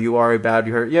because you are a bad,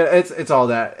 you hurt. Yeah, it's all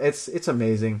that. It's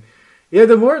amazing. Yeah,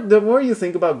 the more you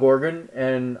think about Gorgon,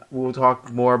 and we'll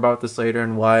talk more about this later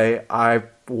and why I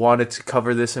wanted to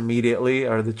cover this immediately,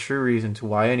 or the true reason to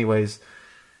why. Anyways,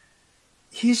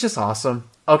 he's just awesome.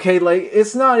 Okay, like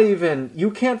it's not even,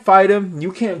 you can't fight him,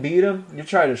 you can't beat him. You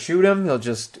try to shoot him, he'll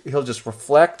just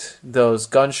reflect those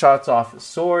gunshots off his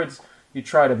swords. You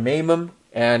try to maim him,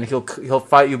 and he'll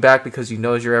fight you back because he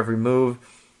knows your every move.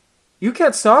 You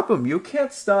can't stop him. You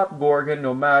can't stop Gorgon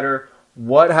no matter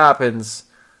what happens.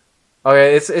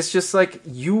 Okay, it's just like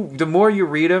the more you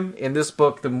read him in this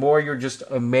book, the more you're just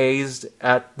amazed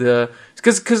at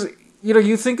because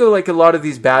you think of like a lot of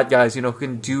these bad guys, who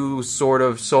can do sort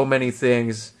of so many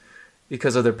things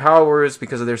because of their powers,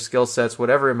 because of their skill sets,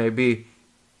 whatever it may be.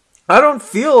 I don't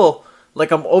feel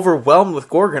like I'm overwhelmed with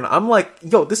Gorgon. I'm like,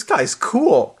 yo, this guy's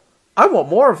cool. I want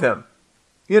more of him.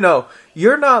 You're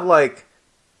not like,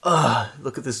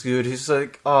 look at this dude. He's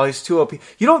like, oh, he's too OP.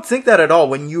 You don't think that at all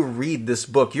when you read this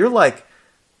book. You're like,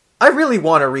 I really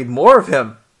want to read more of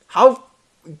him.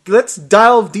 Let's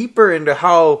dive deeper into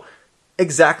how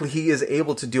exactly he is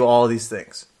able to do all these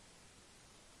things.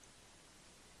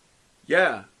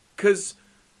 Yeah,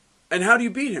 and how do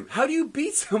you beat him? How do you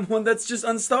beat someone that's just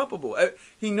unstoppable?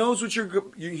 He knows what you're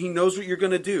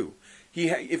going to do.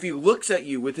 If he looks at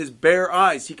you with his bare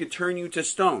eyes, he could turn you to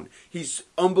stone. He's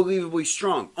unbelievably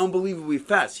strong, unbelievably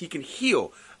fast. He can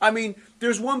heal. I mean,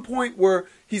 there's one point where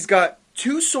he's got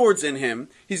 2 swords in him,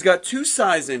 he's got 2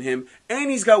 scythes in him,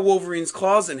 and he's got Wolverine's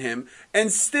claws in him,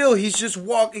 and still he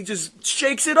just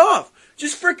shakes it off.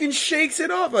 Just freaking shakes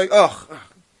it off. Like,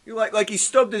 like he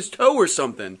stubbed his toe or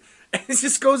something. And it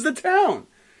just goes to town.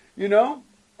 And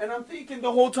I'm thinking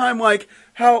the whole time, like,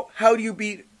 how do you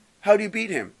beat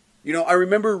him? I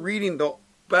remember reading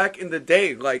back in the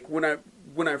day, like when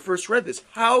I first read this.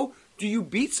 How do you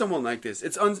beat someone like this?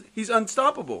 He's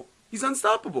unstoppable. He's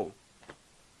unstoppable.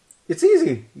 It's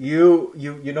easy. You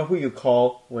know who you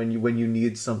call when you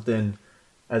need something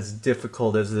as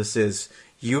difficult as this is.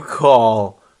 You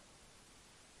call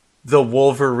the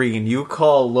Wolverine. You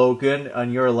call Logan,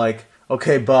 and you're like,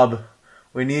 okay, bub,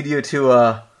 we need you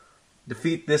to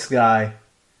defeat this guy.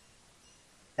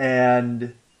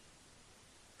 And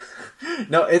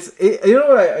No, you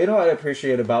know what I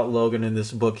appreciate about Logan in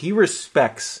this book. He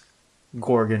respects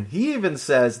Gorgon. He even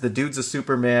says the dude's a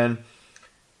Superman.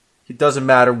 It doesn't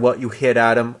matter what you hit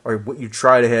at him or what you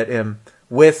try to hit him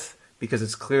with, because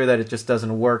it's clear that it just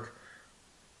doesn't work.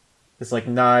 It's like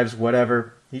knives,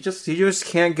 whatever. You just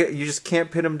can't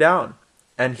pin him down.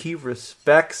 And he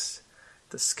respects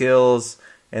the skills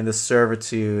and the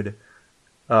servitude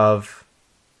of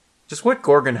just what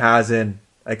Gorgon has in,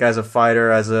 like, as a fighter,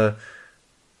 as a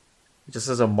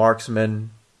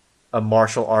marksman, a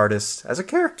martial artist, as a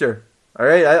character. All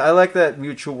right, I like that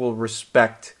mutual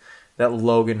respect that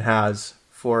Logan has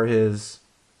for his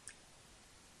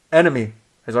enemy,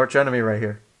 his arch enemy right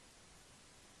here.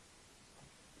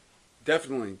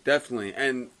 Definitely,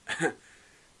 and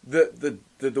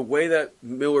the way that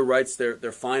Miller writes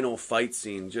their final fight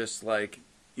scene, just like,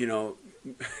 you know,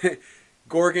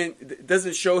 Gorgon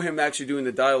doesn't show him actually doing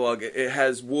the dialogue. It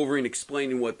has Wolverine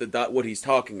explaining what he's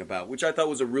talking about, which I thought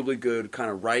was a really good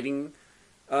kind of writing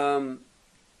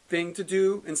thing to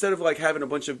do. Instead of like having a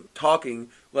bunch of talking,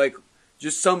 like,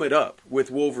 just sum it up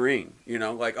with Wolverine, you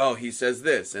know, like, oh, he says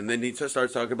this, and then he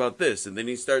starts talking about this, and then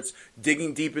he starts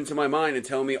digging deep into my mind and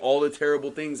telling me all the terrible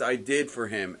things I did for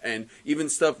him, and even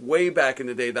stuff way back in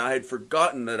the day that I had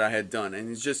forgotten that I had done.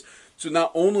 And it's just, so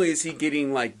not only is he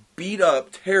getting like beat up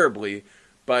terribly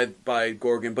by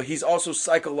Gorgon, but he's also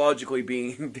psychologically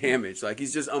being damaged. Like,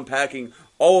 he's just unpacking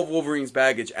all of Wolverine's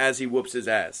baggage as he whoops his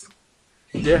ass.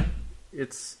 Yeah,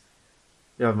 it's...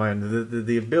 Yeah, man,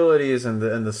 the abilities and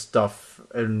the stuff,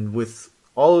 and with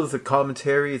all of the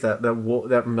commentary that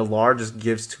Millar just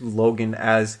gives to Logan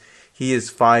as he is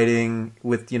fighting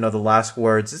with, you know, the last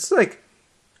words. It's like,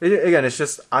 again, it's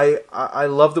just, I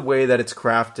love the way that it's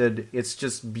crafted. It's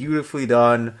just beautifully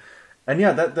done. And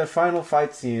yeah, that final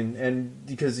fight scene, and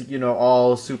because, you know,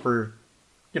 most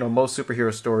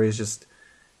superhero stories just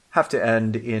have to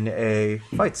end in a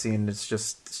fight scene. It's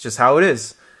just how it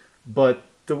is. But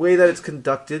the way that it's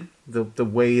conducted, the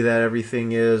way that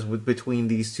everything is between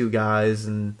these two guys,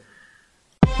 and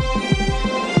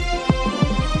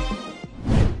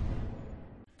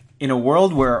in a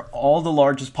world where all the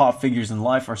largest pop figures in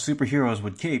life are superheroes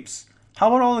with capes, how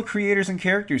about all the creators and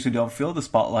characters who don't feel the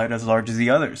spotlight as large as the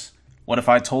others? What if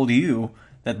I told you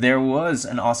that there was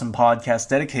an awesome podcast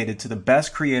dedicated to the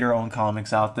best creator-owned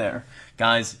comics out there?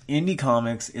 Guys, Indie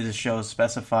Comics is a show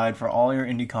specified for all your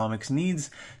indie comics needs.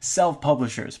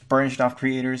 Self-publishers, branched-off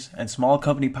creators, and small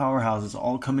company powerhouses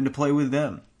all come into play with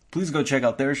them. Please go check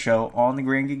out their show on the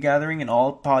Grand Geek Gathering and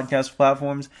all podcast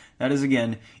platforms. That is,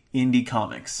 again, Indie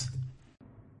Comics.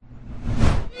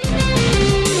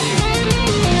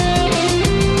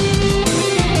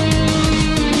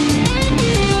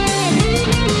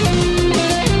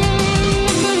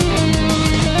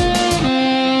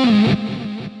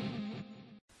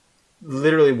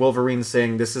 Literally Wolverine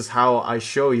saying, this is how I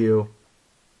show you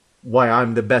why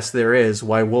I'm the best there is,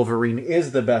 why Wolverine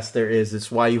is the best there is.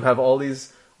 It's why you have all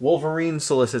these Wolverine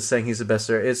solicits saying he's the best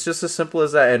there. It's just as simple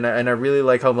as that, and I really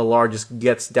like how Millar just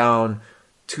gets down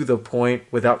to the point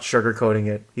without sugarcoating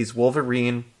it. He's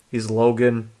Wolverine, he's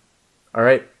Logan. All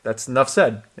right, that's enough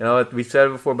said. You know, we've said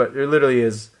it before, but it literally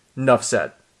is enough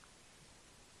said.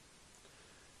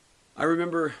 I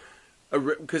remember,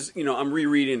 because, you know, I'm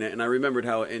rereading it, and I remembered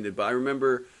how it ended, but I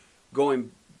remember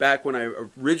going back when I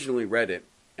originally read it,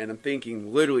 and I'm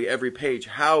thinking literally every page,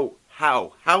 how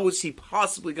is he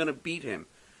possibly going to beat him?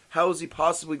 How is he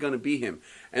possibly going to beat him?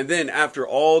 And then after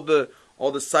all the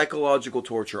psychological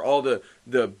torture, all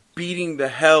the beating the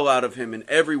hell out of him in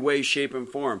every way, shape, and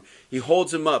form, he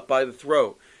holds him up by the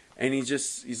throat, and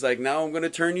he's like, now I'm going to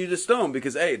turn you to stone,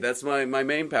 because, hey, that's my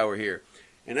main power here.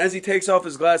 And as he takes off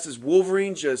his glasses,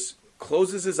 Wolverine just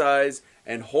closes his eyes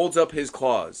and holds up his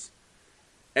claws.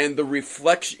 And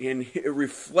it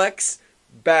reflects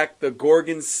back the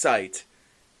Gorgon's sight,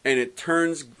 and it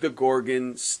turns the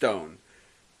Gorgon stone.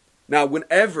 Now,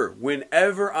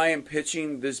 whenever I am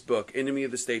pitching this book, Enemy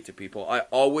of the State, to people, I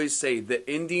always say the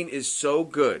ending is so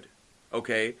good,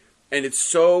 okay? And it's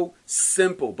so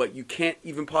simple, but you can't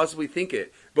even possibly think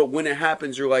it. But when it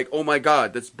happens, you're like, oh my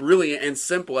God, that's brilliant and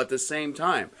simple at the same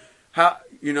time. How,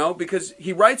 you know, because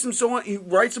he writes him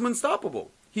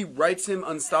unstoppable. He writes him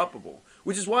unstoppable,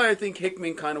 which is why I think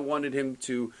Hickman kind of wanted him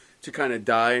to kind of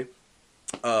die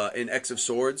in X of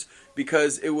Swords,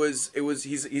 because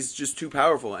he's just too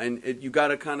powerful, and you got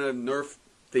to kind of nerf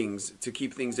things to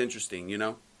keep things interesting, you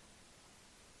know.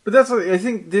 But that's what I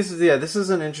think. This is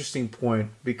an interesting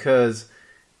point, because,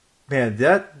 man,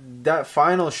 that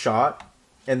final shot,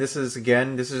 and this is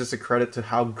just a credit to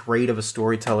how great of a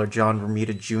storyteller John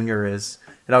Romita Jr. is,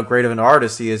 and how great of an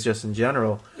artist he is just in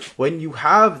general. When you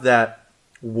have that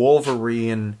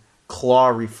Wolverine claw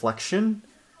reflection,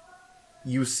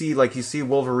 you see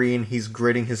Wolverine, he's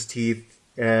gritting his teeth,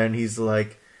 and he's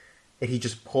like, and he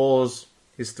just pulls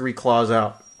his 3 claws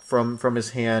out from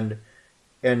his hand,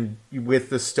 and with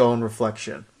the stone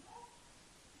reflection.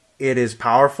 It is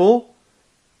powerful.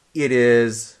 It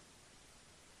is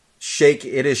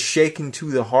shaken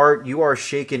to the heart. You are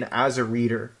shaken as a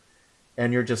reader,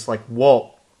 and you're just like,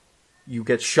 whoa. You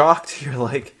get shocked. You're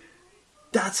like,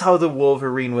 that's how the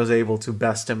Wolverine was able to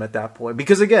best him at that point.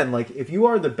 Because again, like, if you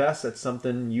are the best at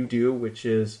something you do, which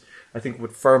is, I think,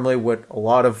 what a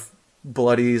lot of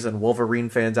Bloodies and Wolverine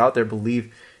fans out there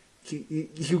believe,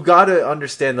 you gotta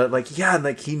understand that, like, yeah,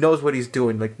 like, he knows what he's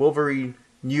doing. Like, Wolverine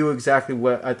knew exactly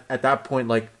what, at that point,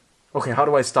 like, okay, how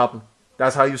do I stop him?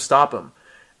 That's how you stop him.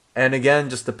 And again,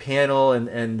 just the panel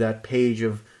and that page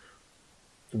of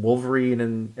Wolverine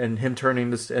and him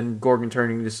turning this, and Gorgon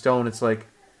turning to stone, it's like,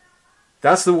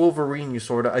 that's the Wolverine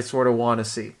I sort of want to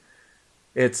see.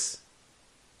 It's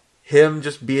him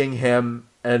just being him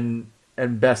and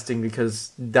besting,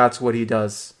 because that's what he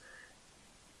does.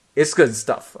 It's good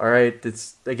stuff, all right?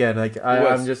 It's, again, like,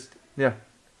 I'm just, yeah,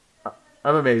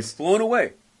 I'm amazed. Blown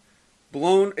away.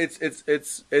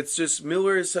 It's just,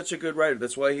 Miller is such a good writer.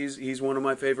 That's why he's one of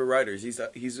my favorite writers.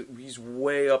 He's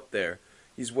way up there.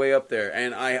 He's way up there,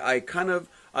 and I'm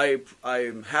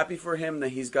happy for him that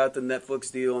he's got the Netflix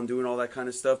deal and doing all that kind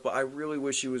of stuff. But I really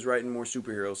wish he was writing more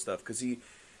superhero stuff, because he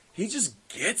just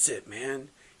gets it, man.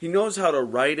 He knows how to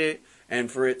write it, and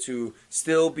for it to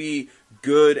still be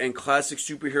good and classic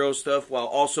superhero stuff while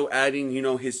also adding,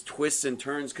 his twists and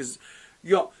turns. Because,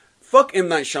 fuck M.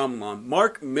 Night Shyamalan.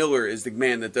 Mark Miller is the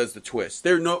man that does the twist.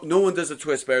 No one does a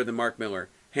twist better than Mark Miller,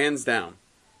 hands down.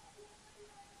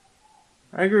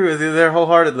 I agree with you there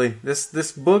wholeheartedly.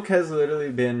 This book has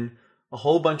literally been a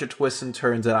whole bunch of twists and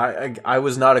turns that I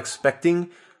was not expecting,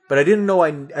 but I didn't know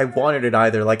I wanted it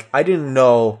either. Like, I didn't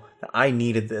know that I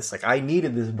needed this. Like, I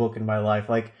needed this book in my life.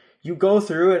 Like, you go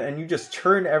through it and you just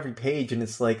turn every page, and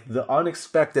it's like the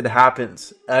unexpected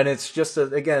happens. And it's just,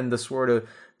 again, the sort of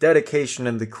dedication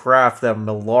and the craft that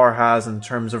Millar has in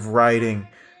terms of writing.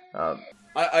 I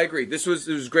agree. This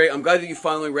was great. I'm glad that you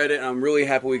finally read it, and I'm really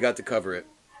happy we got to cover it.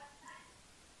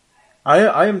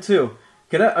 I am too.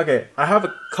 I have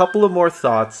a couple of more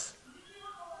thoughts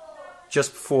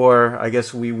just before, I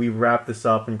guess, we wrap this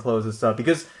up and close this up.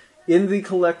 Because in the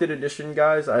collected edition,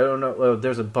 guys, I don't know, well,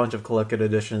 there's a bunch of collected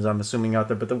editions, I'm assuming, out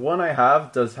there, but the one I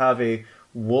have does have a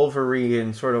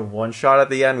Wolverine sort of one-shot at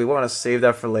the end. We want to save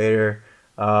that for later.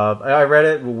 I read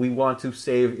it, but we want to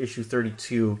save issue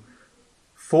 32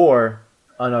 for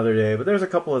another day. But there's a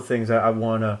couple of things that I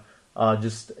want to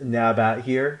just nab at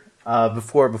here.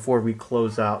 Before we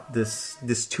close out this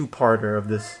two-parter of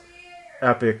this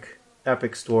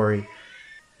epic story.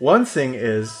 One thing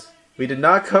is, we did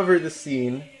not cover the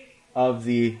scene of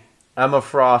the Emma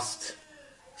Frost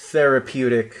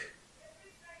therapeutic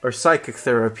or psychic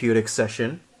therapeutic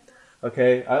session.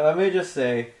 Okay, let me just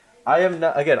say, I'm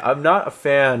not a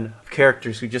fan of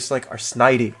characters who just like are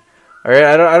snidey. All right,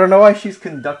 I don't know why she's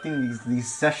conducting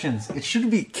these sessions. It should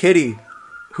be Kitty,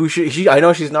 I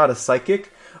know she's not a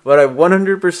psychic, but I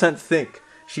 100% think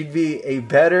she'd be a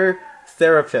better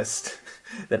therapist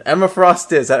than Emma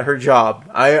Frost is at her job.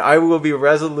 I will be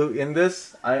resolute in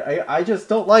this. I just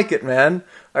don't like it, man.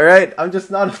 All right, I'm just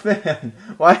not a fan.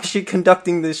 Why is she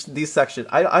conducting these sections?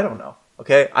 I don't know.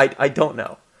 Okay, I don't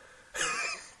know.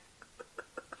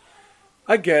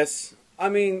 I guess. I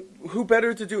mean, who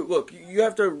better to do it? Look, you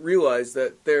have to realize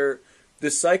that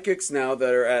the psychics now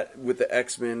that are with the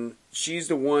X-Men. She's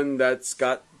the one that's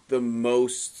got the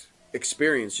most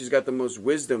experience. She's got the most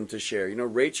wisdom to share.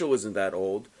 Rachel isn't that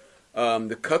old.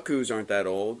 The Cuckoos aren't that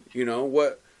old.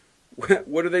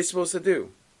 What are they supposed to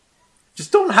do?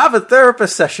 Just don't have a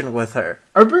therapist session with her,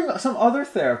 or bring some other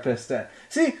therapist in.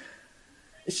 See,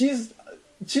 she's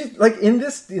like in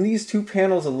these two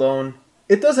panels alone.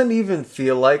 It doesn't even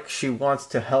feel like she wants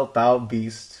to help out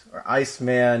Beast or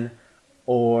Iceman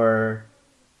or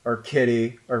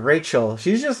Kitty or Rachel.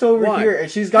 She's just over here, and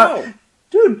she's got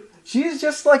dude. She's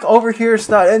just like over here,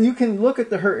 and you can look at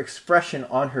her expression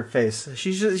on her face.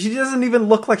 She doesn't even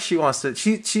look like she wants to.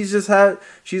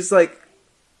 She's like,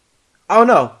 I don't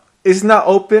know. It's not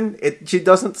open. She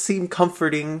doesn't seem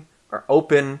comforting or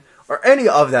open or any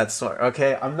of that sort.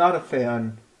 Okay, I'm not a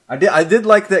fan. I did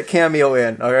like that cameo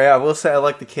in. All right, I will say I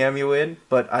like the cameo in,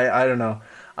 but I don't know.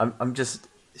 It's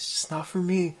just not for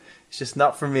me. It's just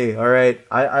not for me. All right,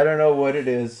 I don't know what it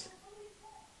is.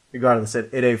 Regardless,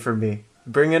 it ain't for me.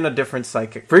 Bring in a different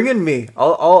psychic. Bring in me.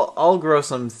 I'll grow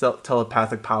some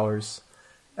telepathic powers,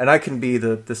 and I can be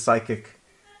the psychic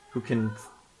who can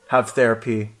have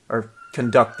therapy or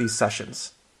conduct these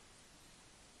sessions.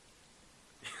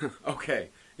 Okay.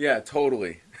 Yeah,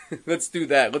 totally. Let's do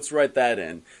that. Let's write that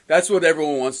in. That's what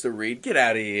everyone wants to read. Get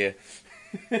out of here.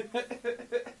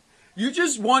 You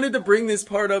just wanted to bring this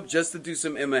part up just to do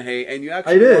some Emma hate, and you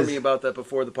actually warned me about that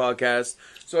before the podcast,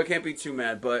 so I can't be too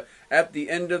mad. But at the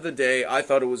end of the day, I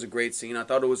thought it was a great scene. I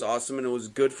thought it was awesome, and it was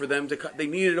good for them to. They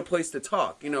needed a place to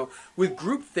talk. You know, with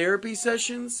group therapy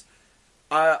sessions,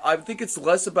 I think it's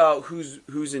less about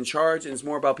who's in charge, and it's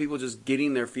more about people just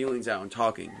getting their feelings out and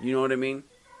talking. You know what I mean?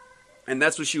 And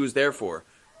that's what she was there for.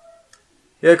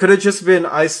 Yeah, it could have just been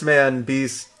Iceman,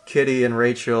 Beast, Kitty, and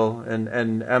Rachel, and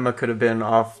Emma could have been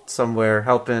off somewhere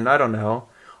helping, I don't know,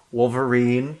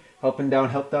 Wolverine, help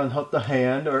the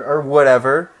hand, or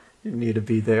whatever. You need to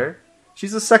be there.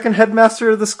 She's the second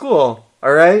headmaster of the school,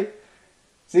 alright?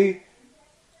 See,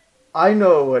 I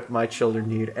know what my children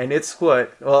need, and it's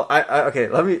what, well, okay,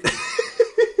 let me...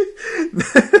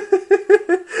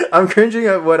 I'm cringing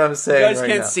at what I'm saying right now.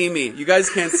 You guys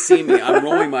can't see me. I'm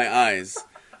rolling my eyes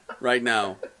right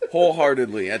now,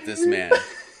 wholeheartedly at this man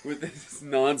with this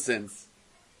nonsense.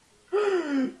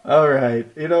 All right,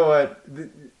 you know what?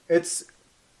 It's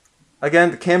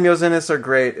again, the cameos in this are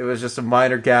great. It was just a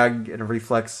minor gag and a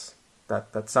reflex.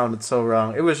 That sounded so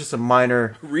wrong. It was just a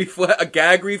minor a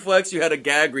gag reflex. You had a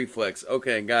gag reflex.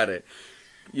 Okay, got it.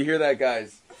 You hear that,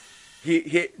 guys?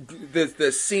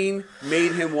 The scene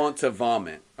made him want to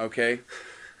vomit. Okay.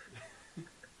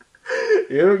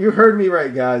 You heard me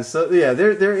right, guys. So yeah,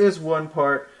 there is one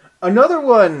part. Another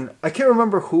one, I can't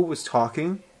remember who was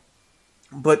talking,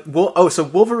 but so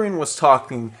Wolverine was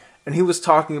talking, and he was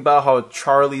talking about how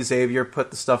Charlie Xavier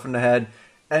put the stuff in the head,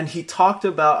 and he talked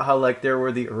about how like there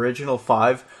were the original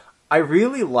 5. I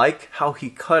really like how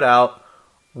he cut out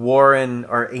Warren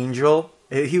or Angel.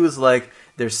 He was like,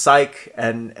 there's Psyche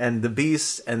and the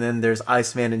Beast, and then there's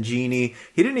Iceman and Genie.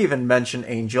 He didn't even mention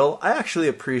Angel. I actually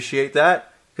appreciate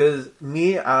that, because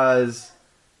me as,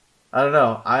 I don't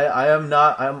know,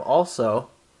 I'm also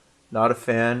not a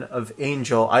fan of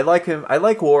Angel. I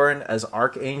like Warren as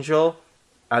Archangel,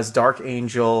 as Dark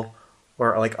Angel,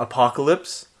 or like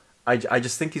Apocalypse. I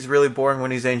just think he's really boring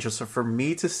when he's Angel. So for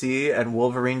me to see and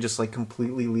Wolverine just like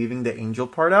completely leaving the Angel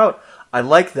part out, I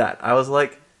like that. I was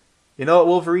like, you know what,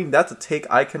 Wolverine, that's a take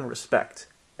I can respect.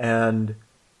 And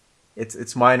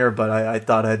it's minor, but I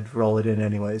thought I'd roll it in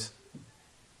anyways.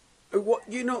 Well,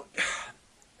 you know,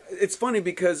 it's funny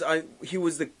because he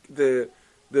was the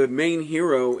main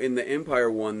hero in the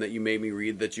Empire one that you made me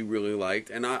read that you really liked,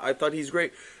 and I thought he's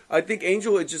great. I think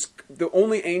Angel, the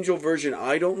only Angel version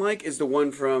I don't like is the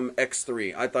one from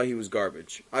X3. I thought he was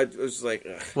garbage. I was like,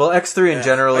 ugh. Well, X3 in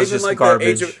general is just like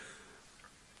garbage.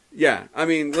 Yeah, I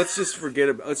mean, let's just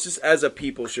as a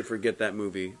people should forget that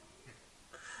movie.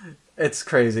 It's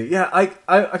crazy. Yeah,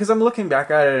 because I'm looking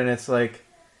back at it and it's like,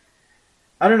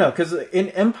 I don't know, because in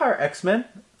Empire X-Men,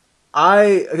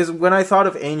 because when I thought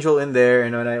of Angel in there,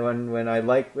 and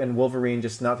when Wolverine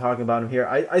just not talking about him here,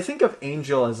 I think of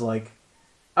Angel as like,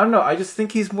 I don't know, I just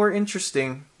think he's more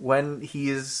interesting when he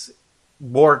is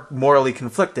more morally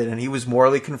conflicted, and he was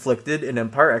morally conflicted in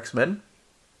Empire X-Men.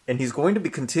 And he's going to be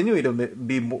continuing to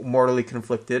be morally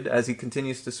conflicted as he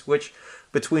continues to switch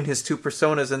between his two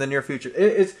personas in the near future.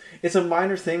 It's a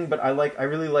minor thing, but I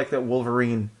really like that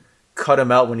Wolverine cut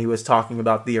him out when he was talking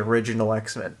about the original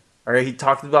X-Men. All right, he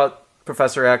talked about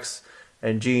Professor X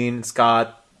and Jean,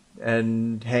 Scott,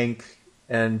 and Hank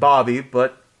and Bobby,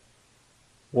 but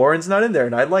Warren's not in there,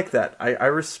 and I like that. I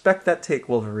respect that take,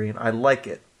 Wolverine. I like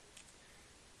it.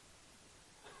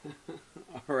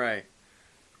 All right.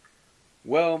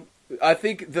 Well, I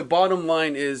think the bottom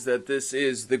line is that this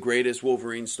is the greatest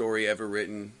Wolverine story ever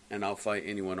written, and I'll fight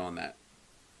anyone on that.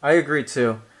 I agree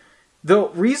too. The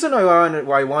reason why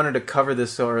I wanted to cover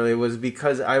this so early was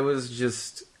because I was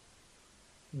just,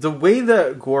 the way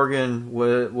that Gorgon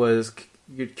was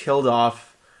killed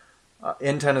off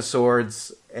in Ten of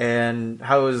Swords, and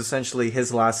how it was essentially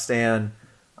his last stand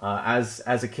as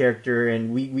a character,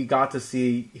 and we got to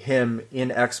see him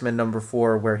in X-Men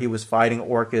 #4 where he was fighting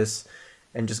Orcus.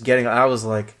 And just I was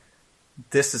like,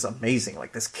 this is amazing.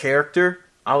 Like, this character,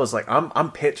 I was like, I'm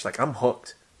pitched. Like, I'm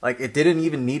hooked. Like, it didn't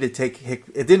even need to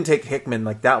it didn't take Hickman,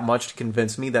 like, that much to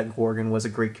convince me that Gorgon was a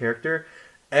great character.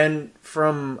 And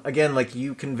from, again, like,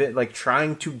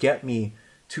 trying to get me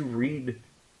to read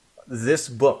this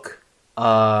book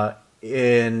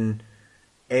in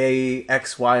a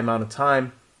XY amount of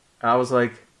time, I was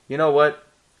like, you know what?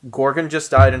 Gorgon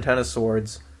just died in Ten of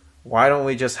Swords. Why don't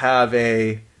we just have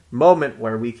a moment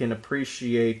where we can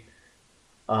appreciate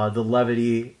the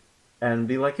levity and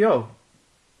be like, yo,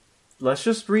 let's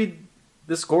just read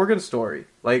this Gorgon story.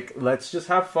 Like, let's just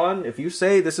have fun. If you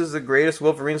say this is the greatest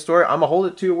Wolverine story, I'm gonna hold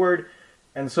it to your word.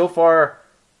 And so far,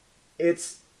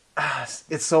 it's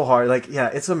so hard. Like, yeah,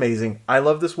 it's amazing. I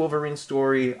love this Wolverine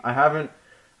story. I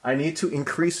need to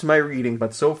increase my reading,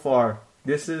 but so far,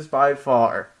 this is by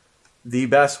far the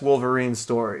best Wolverine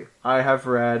story I have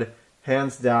read,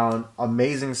 hands down.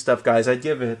 Amazing stuff, guys. I'd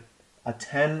give it a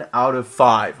 10 out of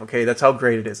 5. Okay, that's how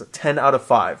great it is. A 10 out of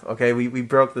 5. Okay, we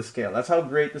broke the scale. That's how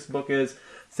great this book is.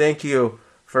 Thank you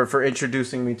for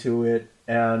introducing me to it.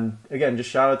 And again,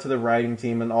 just shout out to the writing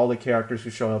team and all the characters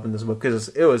who showed up in this book, because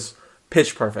it was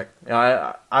pitch perfect.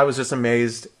 I was just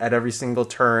amazed at every single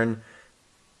turn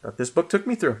that this book took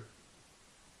me through.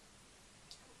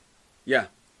 Yeah.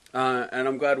 And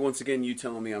I'm glad once again you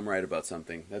telling me I'm right about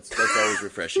something. That's always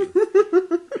refreshing.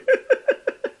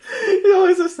 It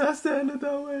always just has to end it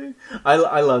that way.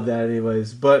 I love that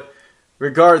anyways. But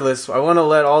regardless, I want to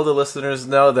let all the listeners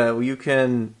know that you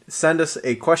can send us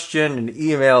a question, an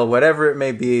email, whatever it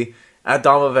may be, at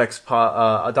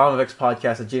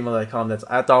domofxpodcast@gmail.com. That's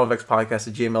at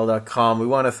domofxpodcast@gmail.com. We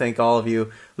want to thank all of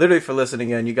you literally for listening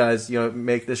in. You guys,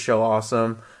 make this show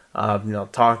awesome.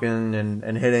 Talking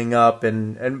and hitting up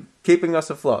and keeping us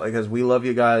afloat, because we love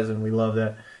you guys and we love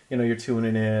that, you're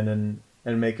tuning in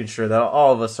and making sure that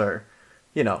all of us are,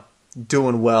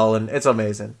 doing well, and it's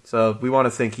amazing. So we want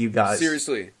to thank you guys.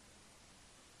 Seriously.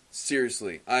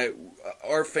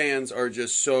 Our fans are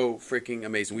just so freaking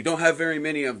amazing. We don't have very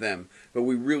many of them, but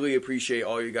we really appreciate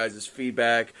all you guys'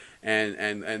 feedback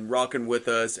and rocking with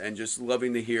us and just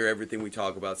loving to hear everything we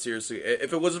talk about. Seriously,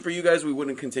 if it wasn't for you guys, we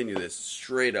wouldn't continue this.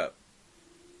 Straight up.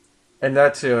 And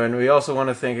that too. And we also want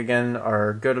to thank again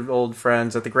our good old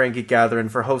friends at the Grand Geek Gathering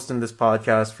for hosting this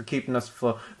podcast, for keeping us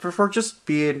afloat, for just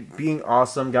being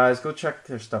awesome, guys. Go check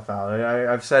their stuff out.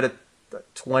 I've said it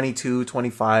 22,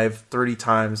 25, 30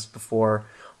 times before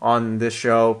on this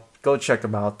show. Go check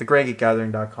them out.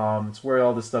 thegrandgeekgathering.com. It's where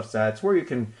all this stuff's at. It's where you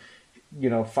can,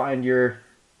 find your...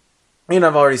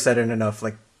 I've already said it enough.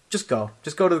 Like, just go.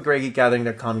 Just go to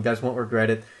thegrandgeekgathering.com. You guys won't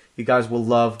regret it. You guys will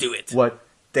love what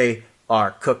they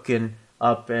are cooking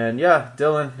up. And yeah,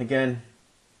 Dylan, again,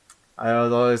 I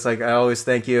always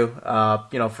thank you,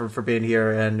 for being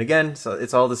here. And again, so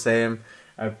it's all the same.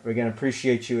 I, again,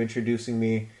 appreciate you introducing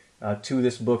me to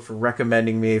this book, for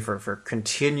recommending me, for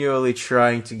continually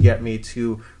trying to get me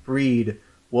to read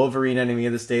Wolverine Enemy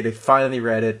of the State. I finally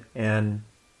read it, and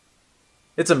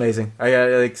it's amazing.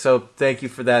 So thank you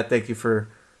for that. Thank you for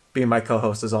being my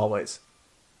co-host as always.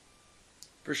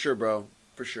 For sure, bro.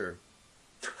 For sure.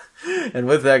 And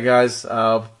with that, guys,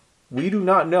 we do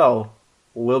not know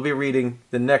what we'll be reading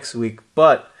the next week,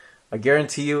 but I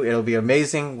guarantee you it'll be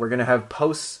amazing. We're going to have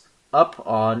posts up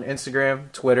on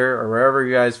Instagram, Twitter, or wherever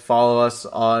you guys follow us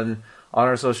on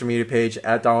our social media page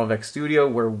at DonaldX Studio,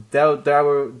 where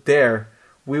there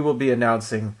we will be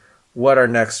announcing what our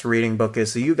next reading book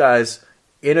is. So you guys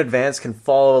in advance can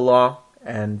follow along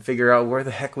and figure out where the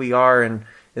heck we are, and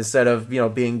instead of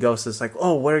being ghosts, it's like,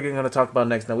 oh, what are we going to talk about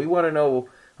next? Now we want to know,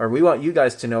 or we want you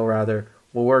guys to know rather,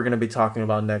 what we're going to be talking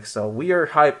about next. So we are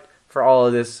hyped for all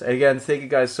of this. And again, thank you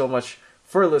guys so much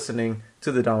for listening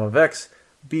to the Dom of X.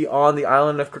 Be on the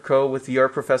island of Krakoa with your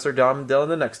Professor Dom and Dylan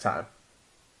the next time.